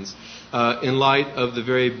origins in light of the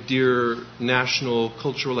very dear national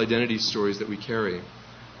cultural identity stories that we carry.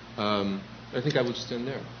 I think I will just end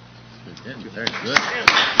there. Very good.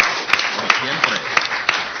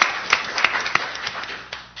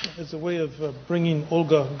 As a way of bringing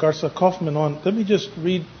Olga Garza Kauffman on, let me just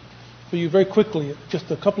read for you very quickly just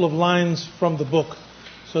a couple of lines from the book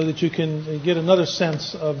so that you can get another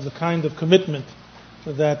sense of the kind of commitment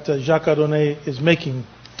that Jacques Audinet is making.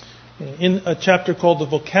 In a chapter called The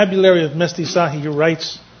Vocabulary of Mestizaje, he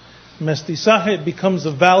writes, Mestizaje becomes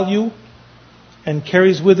a value and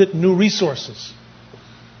carries with it new resources.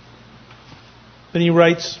 Then he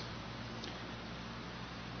writes,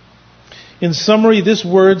 in summary, this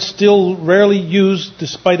word, still rarely used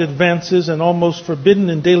despite advances and almost forbidden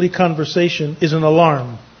in daily conversation, is an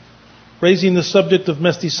alarm. Raising the subject of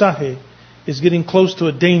mestizaje is getting close to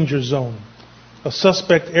a danger zone, a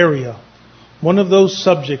suspect area, one of those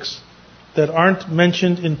subjects that aren't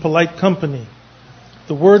mentioned in polite company.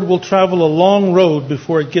 The word will travel a long road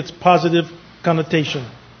before it gets positive connotation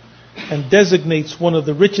and designates one of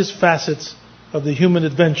the richest facets of the human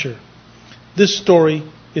adventure. This story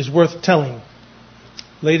is worth telling.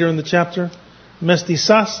 Later in the chapter,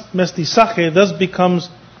 mestizaje thus becomes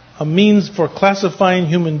a means for classifying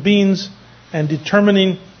human beings and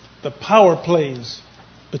determining the power plays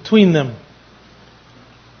between them.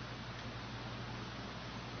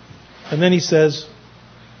 And then he says,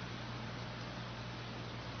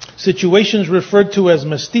 situations referred to as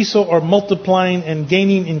mestizo are multiplying and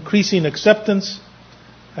gaining increasing acceptance.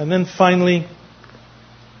 And then finally,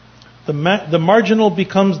 the marginal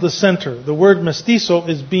becomes the center. The word mestizo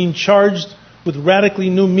is being charged with radically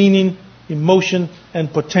new meaning, emotion,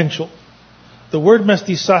 and potential. The word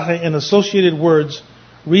mestizaje and associated words,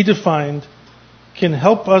 redefined, can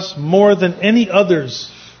help us more than any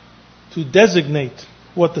others to designate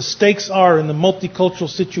what the stakes are in the multicultural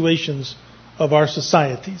situations of our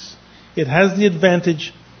societies. It has the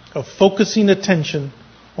advantage of focusing attention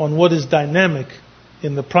on what is dynamic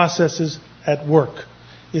in the processes at work.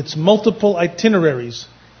 Its multiple itineraries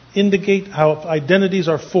indicate how identities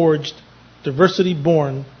are forged, diversity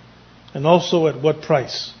born, and also at what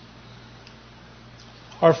price.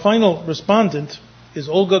 Our final respondent is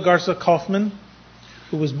Olga Garza Kauffman,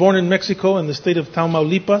 who was born in Mexico in the state of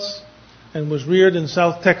Tamaulipas and was reared in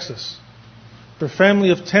South Texas. Her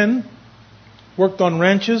family of 10 worked on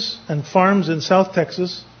ranches and farms in South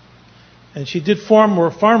Texas, and she did farm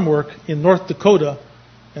work in North Dakota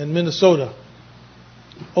and Minnesota.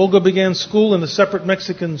 Olga began school in a separate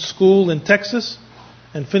Mexican school in Texas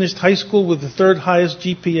and finished high school with the third highest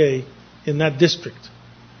GPA in that district.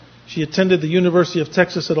 She attended the University of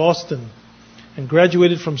Texas at Austin and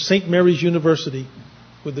graduated from St. Mary's University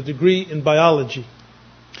with a degree in biology.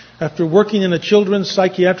 After working in a children's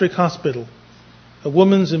psychiatric hospital, a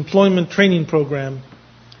women's employment training program,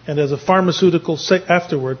 and as a pharmaceutical sales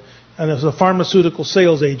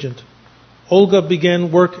agent, Olga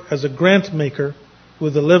began work as a grant maker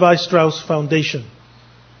with the Levi Strauss Foundation.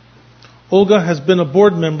 Olga has been a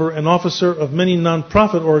board member and officer of many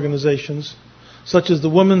nonprofit organizations, such as the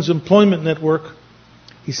Women's Employment Network,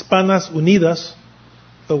 Hispanas Unidas,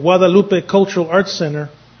 the Guadalupe Cultural Arts Center,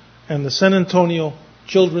 and the San Antonio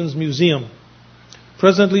Children's Museum.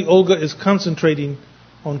 Presently, Olga is concentrating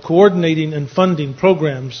on coordinating and funding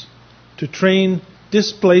programs to train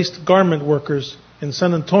displaced garment workers in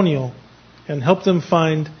San Antonio and help them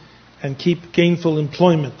find and keep gainful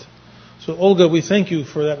employment. So, Olga, we thank you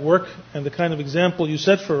for that work and the kind of example you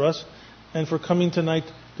set for us, and for coming tonight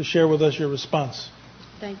to share with us your response.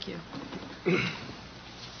 Thank you.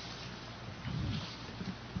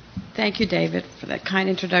 Thank you, David, for that kind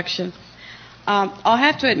introduction. I'll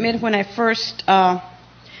have to admit, when I first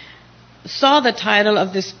saw the title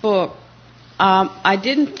of this book, I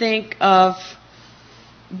didn't think of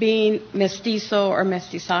being mestizo or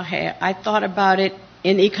mestizaje. I thought about it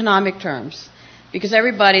in economic terms, because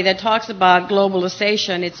everybody that talks about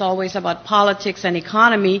globalization, it's always about politics and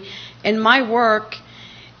economy. In my work,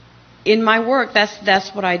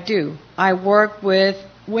 that's what I do. I work with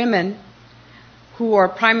women who are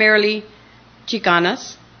primarily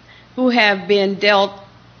Chicanas, who have been dealt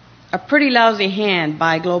a pretty lousy hand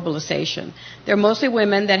by globalization. They're mostly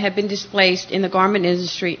women that have been displaced in the garment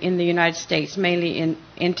industry in the United States, mainly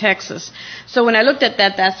in Texas. So when I looked at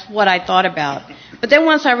that, that's what I thought about. But then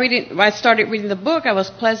once I started reading the book, I was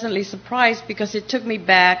pleasantly surprised because it took me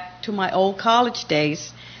back to my old college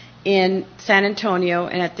days in San Antonio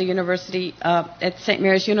and at the university, at St.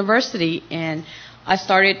 Mary's University. And I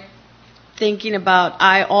started thinking about,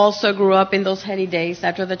 I also grew up in those heady days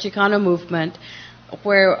after the Chicano movement,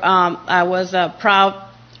 where I was a proud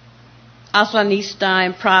Aslanista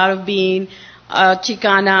and proud of being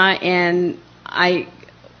Chicana, and I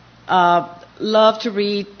love to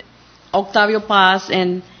read Octavio Paz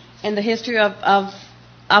and the history of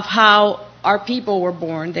how our people were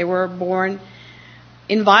born. They were born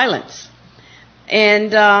in violence.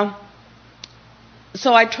 And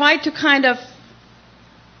so I tried to kind of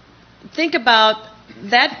think about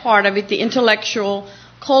that part of it, the intellectual,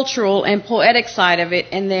 cultural, and poetic side of it,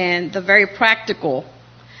 and then the very practical,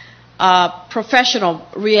 professional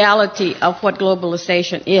reality of what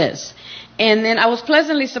globalization is. And then I was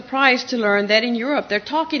pleasantly surprised to learn that in Europe they're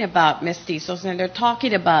talking about mestizos and they're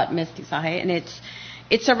talking about mestizaje, and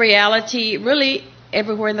it's a reality really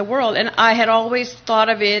everywhere in the world. And I had always thought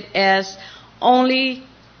of it as only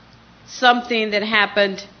something that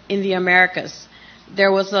happened in the Americas.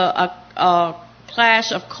 There was a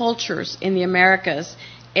clash of cultures in the Americas,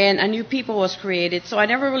 and a new people was created. So I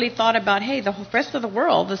never really thought about, hey, the rest of the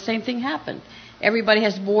world, the same thing happened. Everybody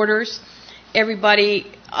has borders.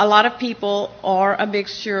 A lot of people are a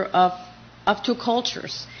mixture of two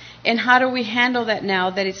cultures. And how do we handle that now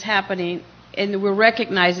that it's happening and we're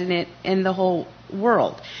recognizing it in the whole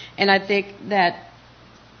world? And I think that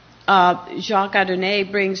Jacques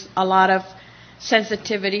Audinet brings a lot of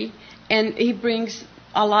sensitivity, and he brings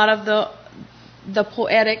a lot of the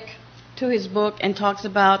poetic to his book, and talks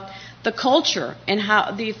about the culture and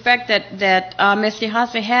how the effect that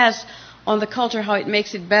Mestizaje has on the culture, how it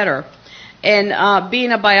makes it better. And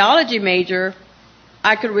being a biology major,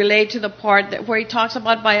 I could relate to the part where he talks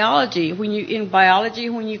about biology. In biology,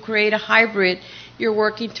 when you create a hybrid, you're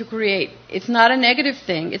working to create. It's not a negative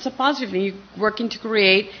thing; it's a positive thing. You're working to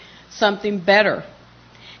create something better.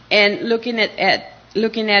 And looking at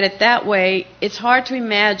it that way, it's hard to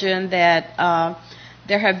imagine that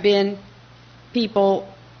there have been people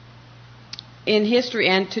in history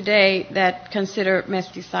and today that consider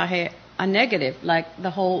mestizaje a negative, like the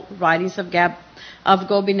whole writings of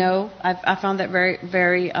Gobineau. I found that very,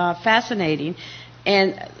 very fascinating.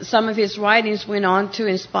 And some of his writings went on to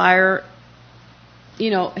inspire,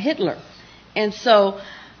 Hitler. And so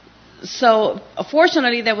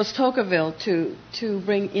fortunately, there was Tocqueville to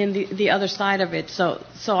bring in the other side of it. So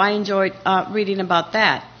I enjoyed reading about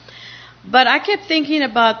that. But I kept thinking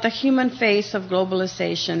about the human face of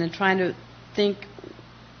globalization and trying to think,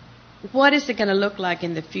 what is it going to look like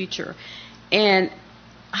in the future? And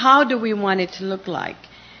how do we want it to look like?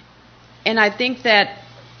 And I think that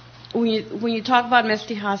when you talk about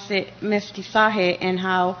mestizaje and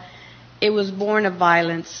how it was born of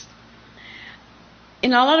violence,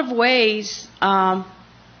 in a lot of ways, the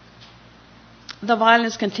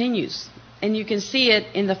violence continues. And you can see it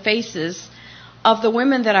in the faces of the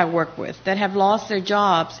women that I work with that have lost their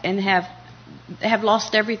jobs and have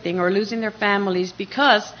lost everything or losing their families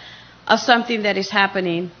because of something that is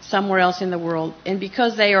happening somewhere else in the world, and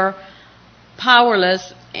because they are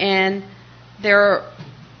powerless and there are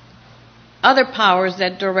other powers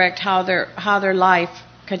that direct how their life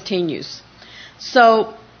continues.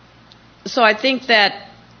 So I think that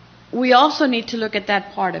we also need to look at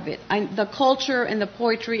that part of it. The culture and the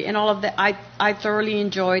poetry and all of that I thoroughly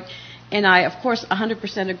enjoyed, and I, of course,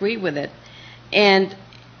 100% agree with it. And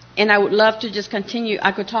I would love to just continue.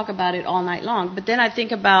 I could talk about it all night long. But then I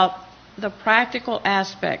think about the practical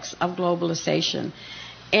aspects of globalization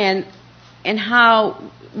and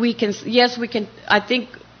how we can, I think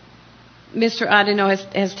Mr.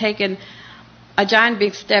 Audinet has taken a giant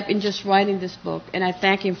big step in just writing this book, and I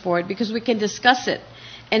thank him for it, because we can discuss it,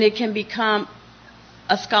 and it can become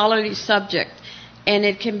a scholarly subject, and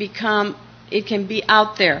it can be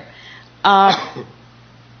out there, and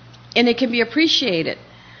it can be appreciated.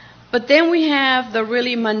 But then we have the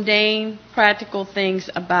really mundane, practical things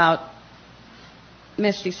about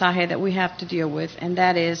mestizaje that we have to deal with, and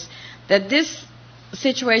that is that this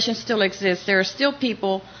situation still exists. There are still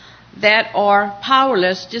people that are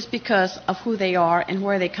powerless just because of who they are and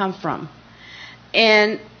where they come from.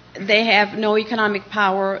 And they have no economic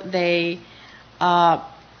power. They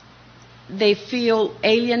feel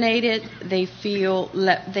alienated. They feel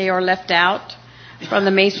they are left out from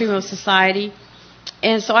the mainstream of society.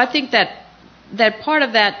 And so I think that part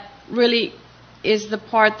of that really is the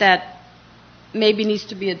part that maybe needs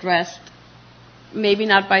to be addressed. Maybe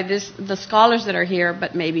not by the scholars that are here,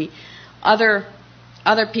 but maybe other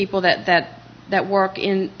people that work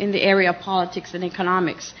in the area of politics and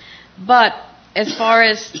economics. But as far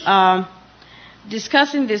as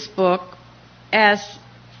discussing this book as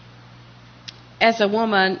a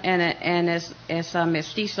woman and as a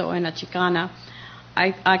mestizo and a Chicana,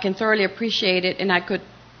 I can thoroughly appreciate it, and I could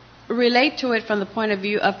relate to it from the point of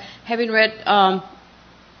view of having read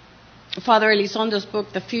Father Elizondo's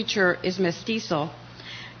book, The Future is Mestizo.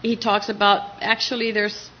 He talks about, actually,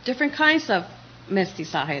 there's different kinds of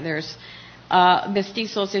mestizaje. There's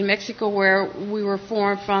mestizos in Mexico, where we were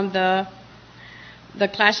formed from the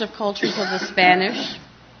clash of cultures of the Spanish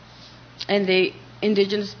and the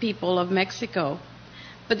indigenous people of Mexico.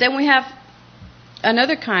 But then we have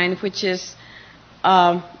another kind, which is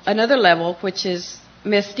another level, which is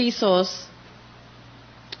mestizos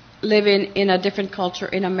living in a different culture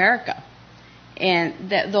in America. And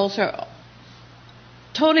those are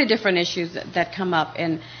totally different issues that come up.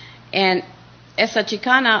 And as a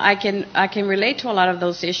Chicana, I can relate to a lot of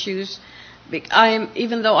those issues.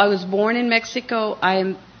 Even though I was born in Mexico,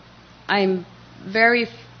 I'm very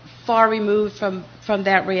far removed from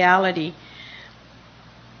that reality.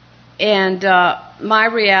 And my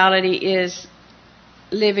reality is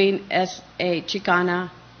living as a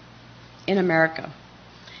Chicana in America.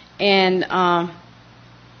 And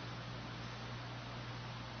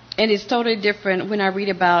it's totally different when I read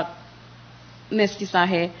about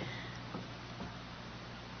mestizaje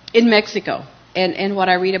in Mexico and what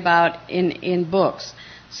I read about in books.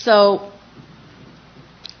 So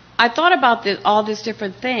I thought about all these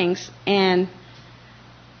different things, and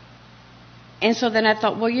so then I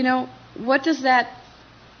thought, well, what does that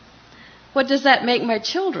make my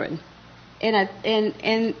children? And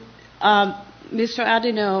Mr.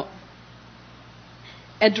 Audinet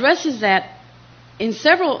addresses that in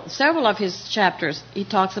several of his chapters. He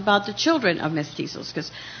talks about the children of mestizos,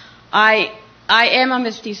 because I am a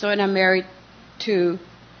mestizo and I'm married to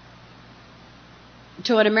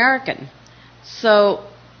an American. So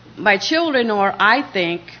my children, or I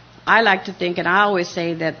like to think, and I always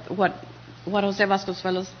say that what Jose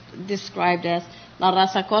Vasconcelos described as la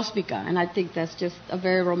raza cósmica, and I think that's just a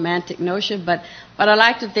very romantic notion, but I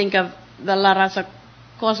like to think of the la raza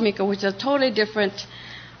cósmica, which is a totally different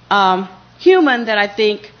human that I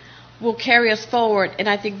think will carry us forward, and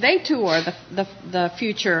I think they too are the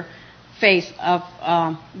future face of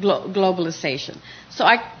globalization. So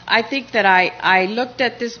I think that I looked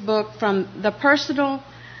at this book from the personal,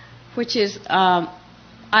 which is I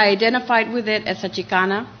identified with it as a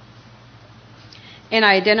Chicana, and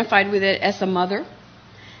I identified with it as a mother,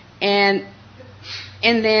 and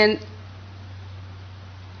then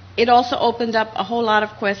it also opened up a whole lot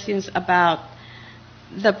of questions about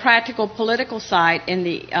the practical political side and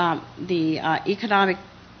the economic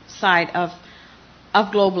side of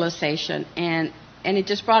globalization, and it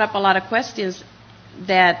just brought up a lot of questions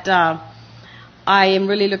that I am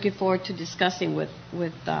really looking forward to discussing with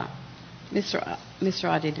Mr.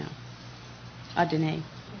 Audinet.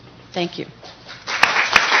 Thank you.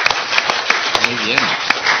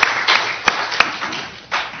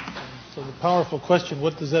 So the powerful question: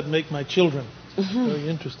 what does that make my children? Very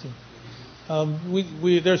interesting.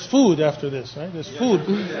 There's food after this, right? There's food,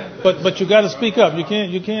 but you got to speak up. You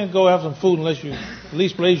can't go have some food unless you at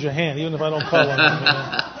least raise your hand, even if I don't call on you.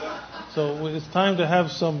 So it's time to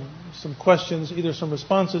have some questions, either some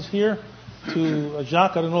responses here to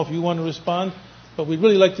Jacques. I don't know if you want to respond, but we'd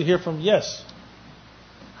really like to hear from yes.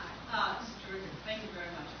 This is terrific. Thank you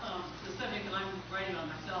very much. The subject that I'm writing on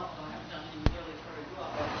myself, although I haven't done any really very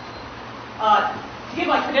well. To give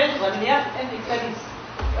my credentials, I mean, the Ethnic Studies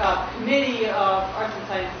Committee of Arts and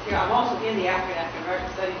Sciences here. I'm also in the African American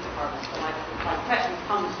Studies Department, so my question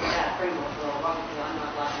comes from that framework, though obviously I'm not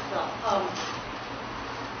black myself.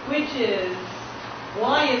 Which is,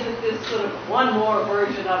 why is it this sort of one more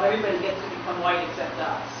version of everybody gets to become white except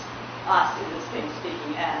us? Us in this case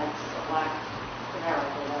speaking as a black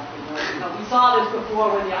American. We saw this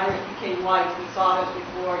before when the Irish became white. We saw this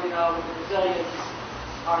before, when the Brazilians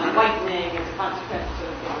are whitening as a consequence of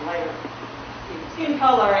getting lighter skin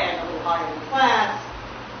color and a little higher in class.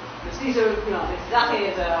 Mestizo, Mestizaje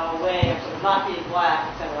is a way of sort of not being black,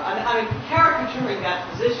 etc. I'm caricaturing that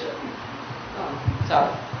position.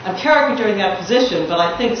 I'm caricaturing that position, but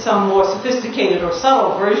I think some more sophisticated or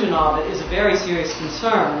subtle version of it is a very serious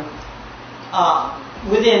concern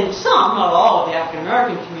within some, not all, of the African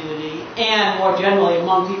American community, and more generally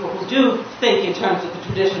among people who do think in terms of the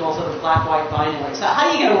traditional sort of black-white binary. So how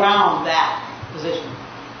do you get around that position?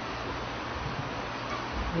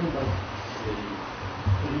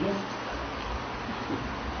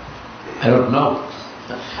 I don't know.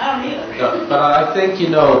 I don't either. But I think,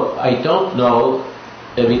 I don't know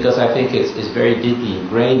because I think it's very deeply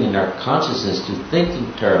ingrained in our consciousness to think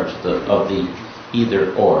in terms of the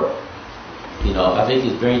either or. I think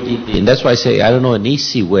it's very deeply... And that's why I say, I don't know, an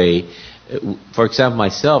easy way. For example,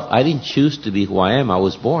 myself, I didn't choose to be who I am. I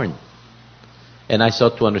was born. And I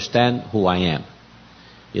sought to understand who I am.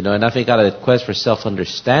 And I think out of the quest for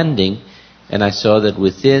self-understanding, and I saw that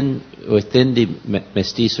within the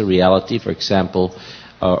mestizo reality, for example,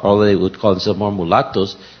 or they would call themselves more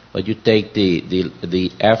mulattoes, but you take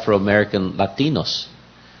the Afro-American Latinos,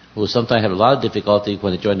 who sometimes have a lot of difficulty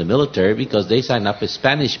when they join the military because they sign up as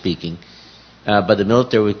Spanish-speaking, but the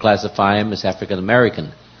military would classify them as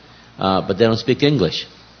African-American, but they don't speak English,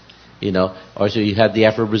 Or so you have the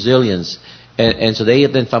Afro-Brazilians, and so they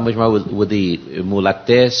identify much more with the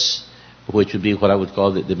mulates, which would be what I would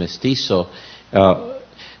call the mestizo.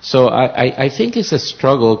 So I think it's a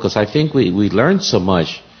struggle because I think we learned so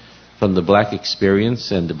much from the black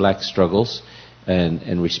experience and the black struggles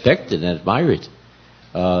and respect it and admire it.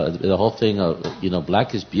 The whole thing of,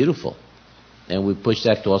 black is beautiful. And we push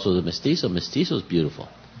that to also the mestizo. Mestizo is beautiful.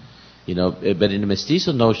 But in the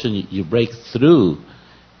mestizo notion, you break through.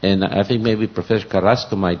 And I think maybe Professor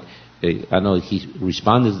Carrasco might, I know he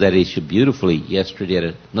responded to that issue beautifully yesterday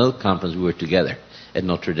at another conference we were together at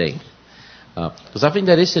Notre Dame. Because I think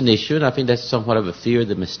that is an issue, and I think that's somewhat of a fear of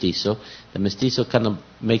the mestizo. The mestizo kind of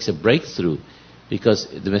makes a breakthrough, because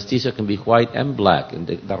the mestizo can be white and black, and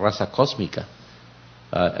the raza cósmica.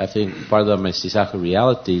 I think part of the mestizaje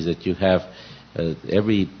reality is that you have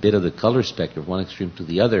every bit of the color spectrum, one extreme to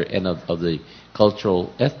the other, and of the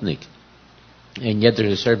cultural, ethnic. And yet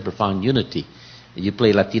there's a certain profound unity. You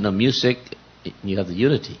play Latino music, you have the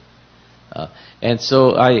unity. And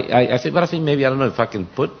so I think maybe, I don't know if I can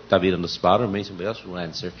put David on the spot, or maybe somebody else will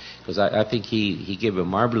answer, because I think he gave a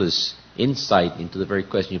marvelous insight into the very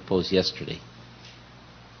question you posed yesterday.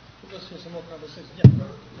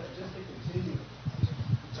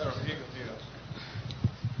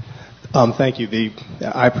 Thank you.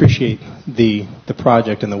 I appreciate the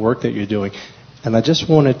project and the work that you're doing. And I just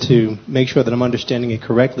wanted to make sure that I'm understanding it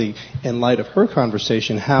correctly in light of her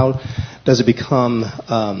conversation. How does it become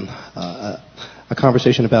a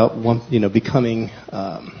conversation about becoming,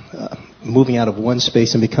 moving out of one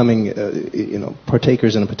space and becoming,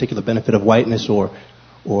 partakers in a particular benefit of whiteness or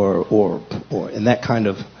in that kind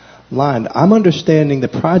of line? I'm understanding the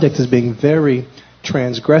project as being very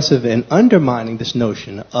transgressive and undermining this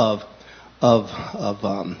notion of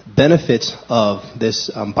benefits of this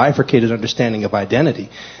bifurcated understanding of identity.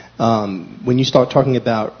 When you start talking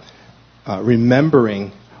about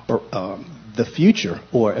remembering or the future,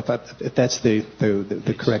 or if that's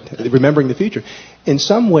the correct, remembering the future, in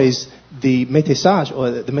some ways the mestizaje or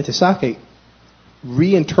the mestizaje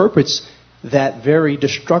reinterprets that very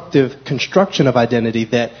destructive construction of identity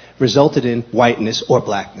that resulted in whiteness or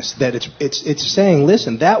blackness. That it's saying,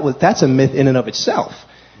 listen, that's a myth in and of itself.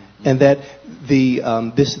 And that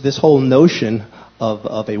this whole notion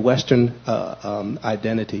of a Western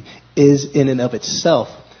identity is in and of itself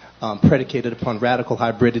predicated upon radical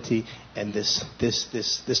hybridity and this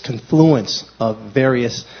confluence of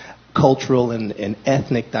various cultural and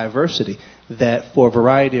ethnic diversity that, for a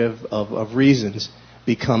variety of reasons,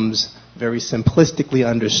 becomes very simplistically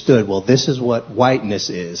understood. Well, this is what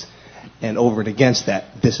whiteness is. And over and against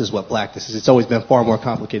that, this is what blackness is. It's always been far more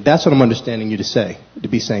complicated. That's what I'm understanding you to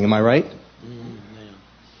be saying. Am I right?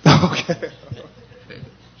 Yeah. Okay.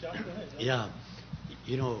 Yeah.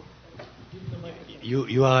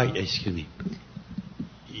 You are, excuse me.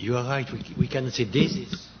 You are right. We cannot say this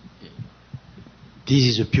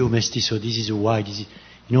is a pure mestizo, this is a white. This is,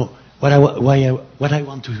 what I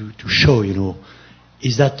want to show,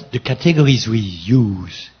 is that the categories we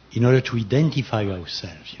use in order to identify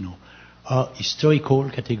ourselves, are historical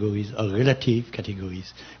categories, are relative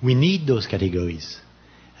categories. We need those categories,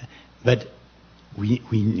 but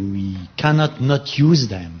we cannot not use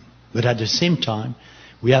them. But at the same time,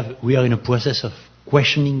 we are in a process of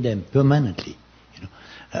questioning them permanently.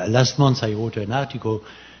 Last month I wrote an article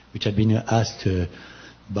which had been asked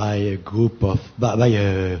by a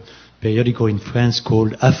periodical in France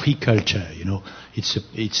called Africulture.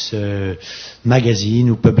 It's a magazine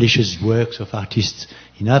who publishes works of artists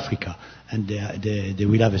in Africa, and they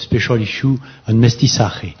will have a special issue on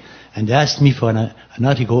mestizaje. And they asked me for an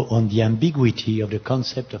article on the ambiguity of the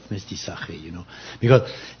concept of mestizaje, because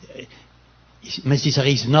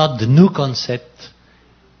mestizaje is not the new concept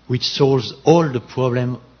which solves all the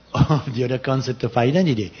problem of the other concept of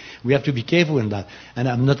identity. We have to be careful in that. And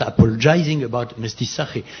I'm not apologizing about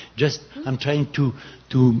mestizaje. Just I'm trying to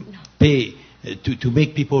pay to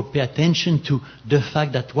make people pay attention to the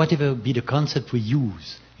fact that whatever be the concept we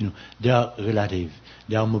use, they are relative,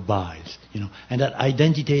 they are mobiles, and that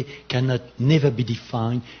identity cannot never be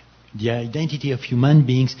defined. The identity of human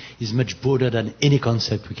beings is much broader than any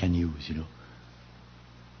concept we can use,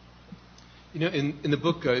 In the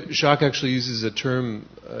book, Jacques actually uses a term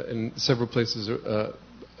in several places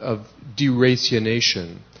of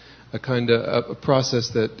deraciation, a kind of a process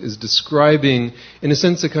that is describing, in a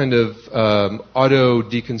sense, a kind of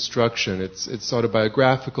auto-deconstruction. It's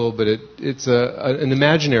autobiographical, but it's an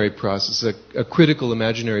imaginary process, a critical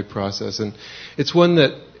imaginary process, and it's one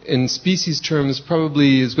that, in species terms,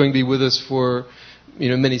 probably is going to be with us for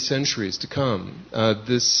many centuries to come.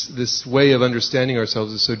 This way of understanding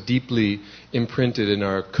ourselves is so deeply imprinted in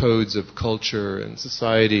our codes of culture and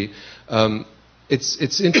society.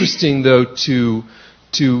 It's interesting, though, to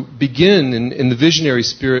begin in the visionary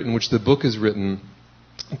spirit in which the book is written,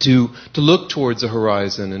 to look towards a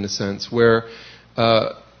horizon, in a sense, where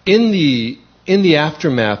in the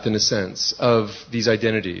aftermath, in a sense, of these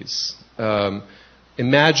identities,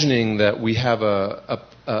 imagining that we have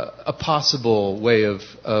a possible way of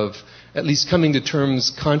at least coming to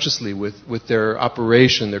terms consciously with their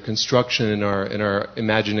operation, their construction in our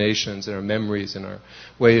imaginations, in our memories, in our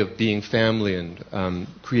way of being family and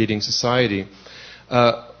creating society.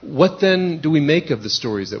 What then do we make of the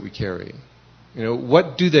stories that we carry?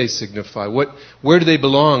 What do they signify? Where do they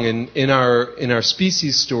belong in our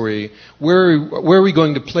species story? Where are we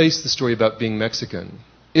going to place the story about being Mexican?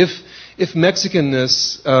 If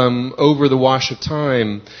Mexicanness over the wash of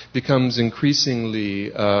time becomes increasingly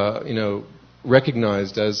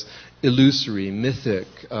recognized as illusory, mythic,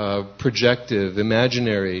 projective,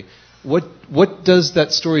 imaginary, what does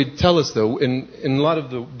that story tell us, though? In a lot of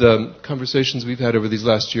the conversations we've had over these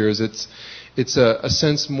last years, it's a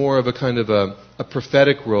sense more of a kind of a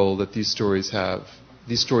prophetic role that these stories have.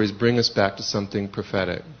 These stories bring us back to something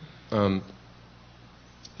prophetic.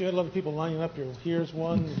 You had a lot of people lining up here. Here's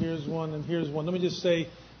one, here's one, and here's one. Let me just say,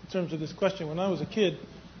 in terms of this question, when I was a kid,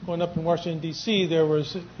 growing up in Washington, D.C., you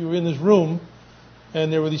were in this room,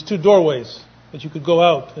 and there were these two doorways that you could go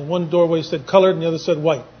out. And one doorway said colored, and the other said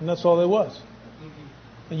white. And that's all there was.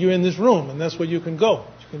 And you're in this room, and that's where you can go.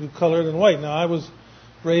 You can do colored and white. Now, I was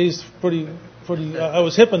raised pretty. I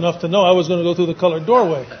was hip enough to know I was going to go through the colored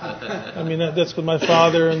doorway. I mean, that's what my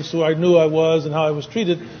father, and so I knew I was and how I was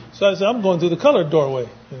treated. So I said, I'm going through the colored doorway.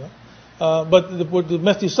 But what the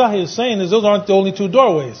Mestizaje is saying is those aren't the only two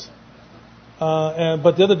doorways.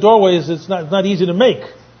 But the other doorways, it's not easy to make.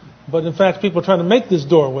 But in fact, people are trying to make this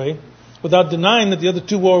doorway without denying that the other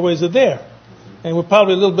two doorways are there. And we're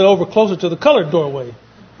probably a little bit closer to the colored doorway.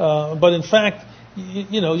 But in fact,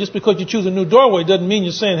 just because you choose a new doorway doesn't mean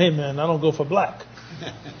you're saying, hey man, I don't go for black.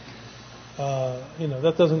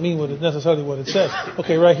 That doesn't mean necessarily what it says.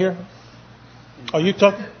 Okay, right here. Are you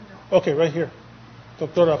talking? Okay, right here.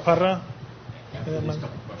 Doctora Parra.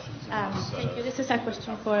 Thank you. This is a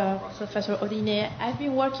question for Professor Audinet. I've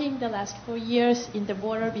been working the last 4 years in the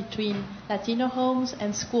border between Latino homes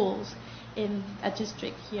and schools in a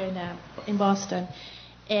district here in Boston.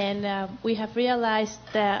 And we have realized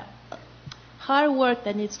the hard work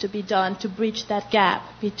that needs to be done to bridge that gap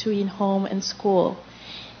between home and school.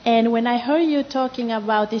 And when I heard you talking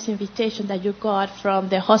about this invitation that you got from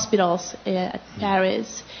the hospitals at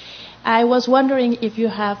Paris, I was wondering if you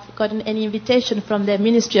have gotten any invitation from the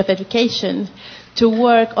Ministry of Education to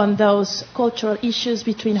work on those cultural issues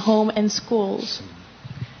between home and schools.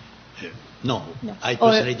 No. I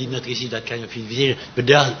personally did not receive that kind of invitation, but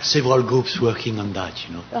there are several groups working on that,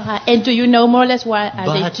 And do you know more or less what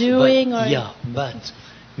are they doing? But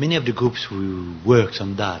many of the groups who works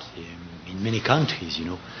on that in many countries,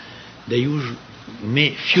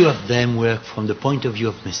 few of them work from the point of view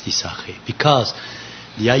of Mestizaje, because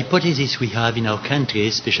the hypothesis we have in our country,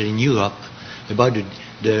 especially in Europe, about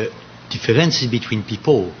the differences between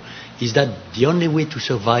people is that the only way to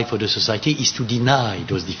survive for the society is to deny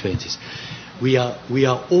those differences. We are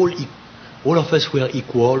all of us, we are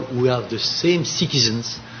equal, we are the same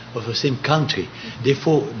citizens of the same country.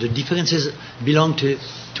 Therefore, the differences belong to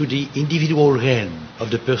the individual realm of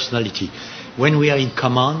the personality. When we are in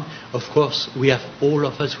common, of course, all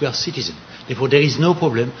of us, we are citizens. Therefore, there is no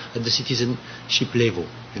problem at the citizenship level,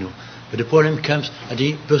 But the problem comes at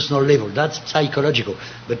the personal level. That's psychological.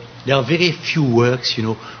 But there are very few works,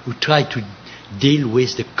 who try to deal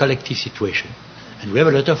with the collective situation. And we have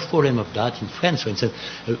a lot of problem of that in France, for instance,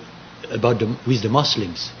 with the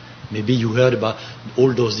Muslims. Maybe you heard about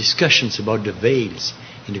all those discussions about the veils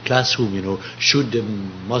in the classroom, should the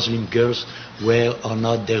Muslim girls wear or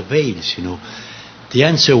not their veils, The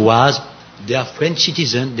answer was, they are French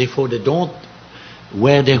citizens, therefore they don't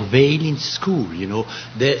wear their veil in school, you know.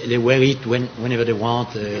 They wear it whenever they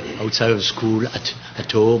want, outside of school,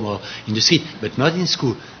 at home or in the street, but not in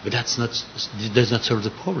school. But that does not solve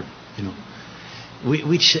the problem, you know.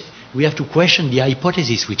 We have to question the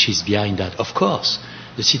hypothesis which is behind that. Of course,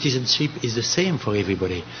 the citizenship is the same for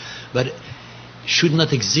everybody, but should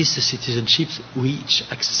not exist a citizenship which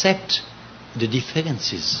accept the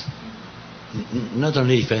differences, not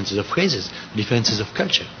only differences of phrases, differences of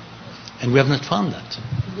culture. And we have not found that.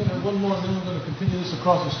 We're going to have one more, and then we're going to continue this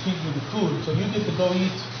across the street with the food. So you get to go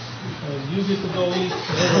eat. You get to go eat.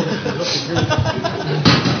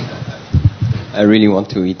 I really want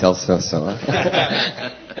to eat also, so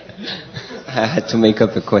I had to make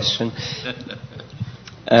up a question.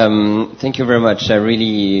 Thank you very much. I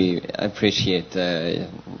really appreciate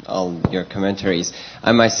all your commentaries.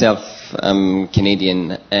 I myself am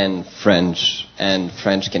Canadian and French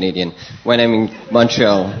Canadian. When I'm in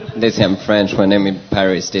Montreal, they say I'm French. When I'm in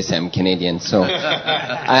Paris, they say I'm Canadian. So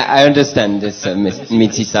I understand this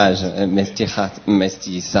mestizaje.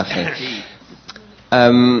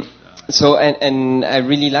 So and I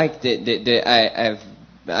really like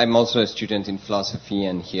I'm also a student in philosophy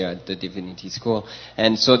and here at the Divinity School.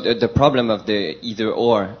 And so the problem of the either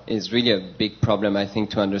or is really a big problem, I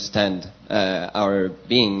think, to understand our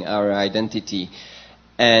being, our identity.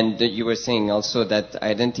 And you were saying also that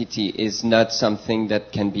identity is not something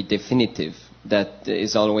that can be definitive, that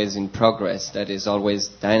is always in progress, that is always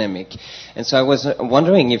dynamic. And so I was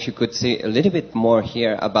wondering if you could say a little bit more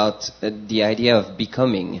here about the idea of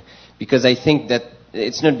becoming, because I think that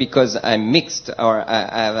it's not because I'm mixed or I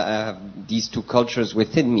have these two cultures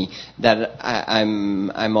within me that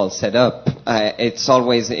I'm all set up. It's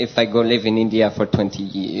always, if I go live in India for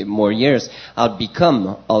 20 more years, I'll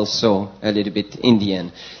become also a little bit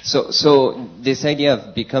Indian. So this idea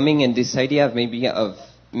of becoming and this idea of maybe of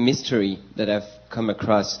mystery that I've come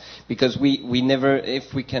across, because we never,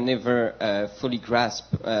 if we can never fully grasp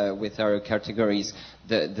with our categories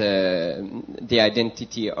the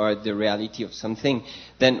identity or the reality of something,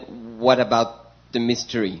 then what about the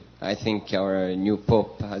mystery? I think our new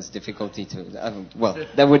Pope has difficulty to. Well,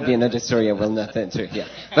 that would be another story I will not enter here.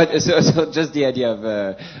 But so just the idea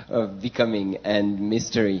of becoming and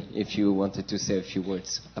mystery, if you wanted to say a few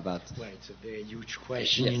words about. Well, it's a very huge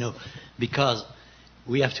question, yes. You know, because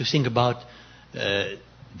we have to think about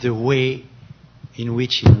the way in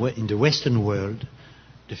which in the Western world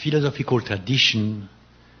the philosophical tradition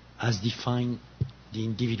has defined the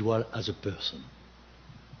individual as a person.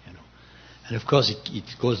 You know. And of course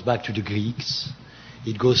it goes back to the Greeks,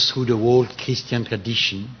 it goes through the whole Christian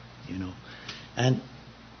tradition, you know. And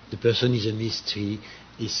the person is a mystery,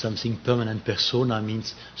 is something permanent. Persona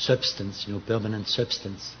means substance, you know, permanent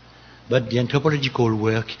substance. But the anthropological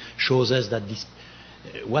work shows us that this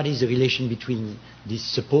what is the relation between this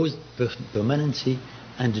supposed permanency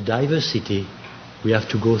and the diversity we have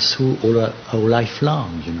to go through all our life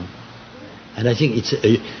long, you know. And I think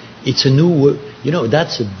it's a new, you know,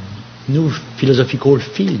 that's a new philosophical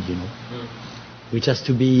field, you know, which has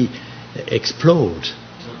to be explored.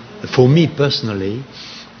 For me personally,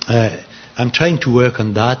 I'm trying to work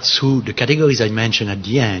on that through the categories I mentioned at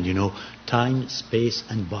the end, you know, time, space,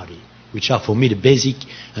 and body, which are for me the basic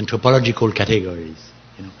anthropological categories,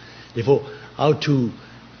 you know. Therefore, how to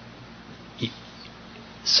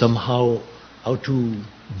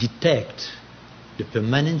detect the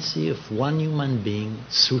permanency of one human being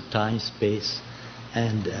through time, space,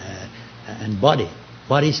 and body.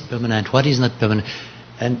 What is permanent? What is not permanent?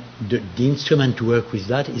 And the instrument to work with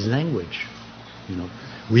that is language. You know,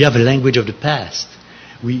 we have a language of the past.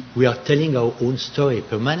 We are telling our own story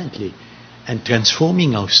permanently and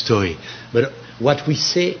transforming our story. But what we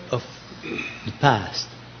say of the past,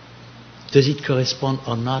 does it correspond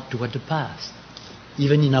or not to what the past?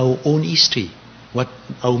 Even in our own history, what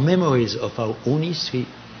our memories of our own history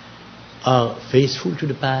are faithful to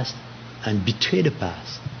the past and betray the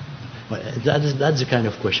past. Well, that's the kind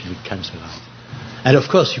of question it comes around. And of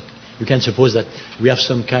course, you can suppose that we have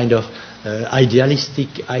some kind of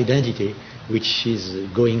idealistic identity which is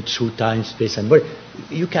going through time, space, and body.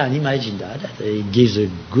 You can imagine that. It gives a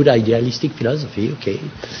good idealistic philosophy. Okay,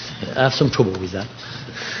 I have some trouble with that.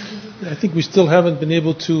 I think we still haven't been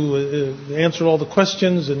able to answer all the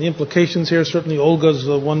questions and the implications here. Certainly Olga's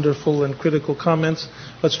wonderful and critical comments.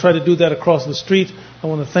 Let's try to do that across the street. I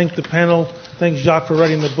want to thank the panel. Thanks, Jacques, for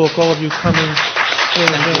writing the book. All of you coming.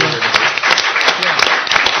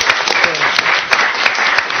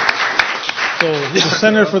 So, the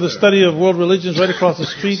Center for the Study of World Religions right across the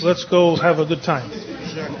street. Let's go have a good time.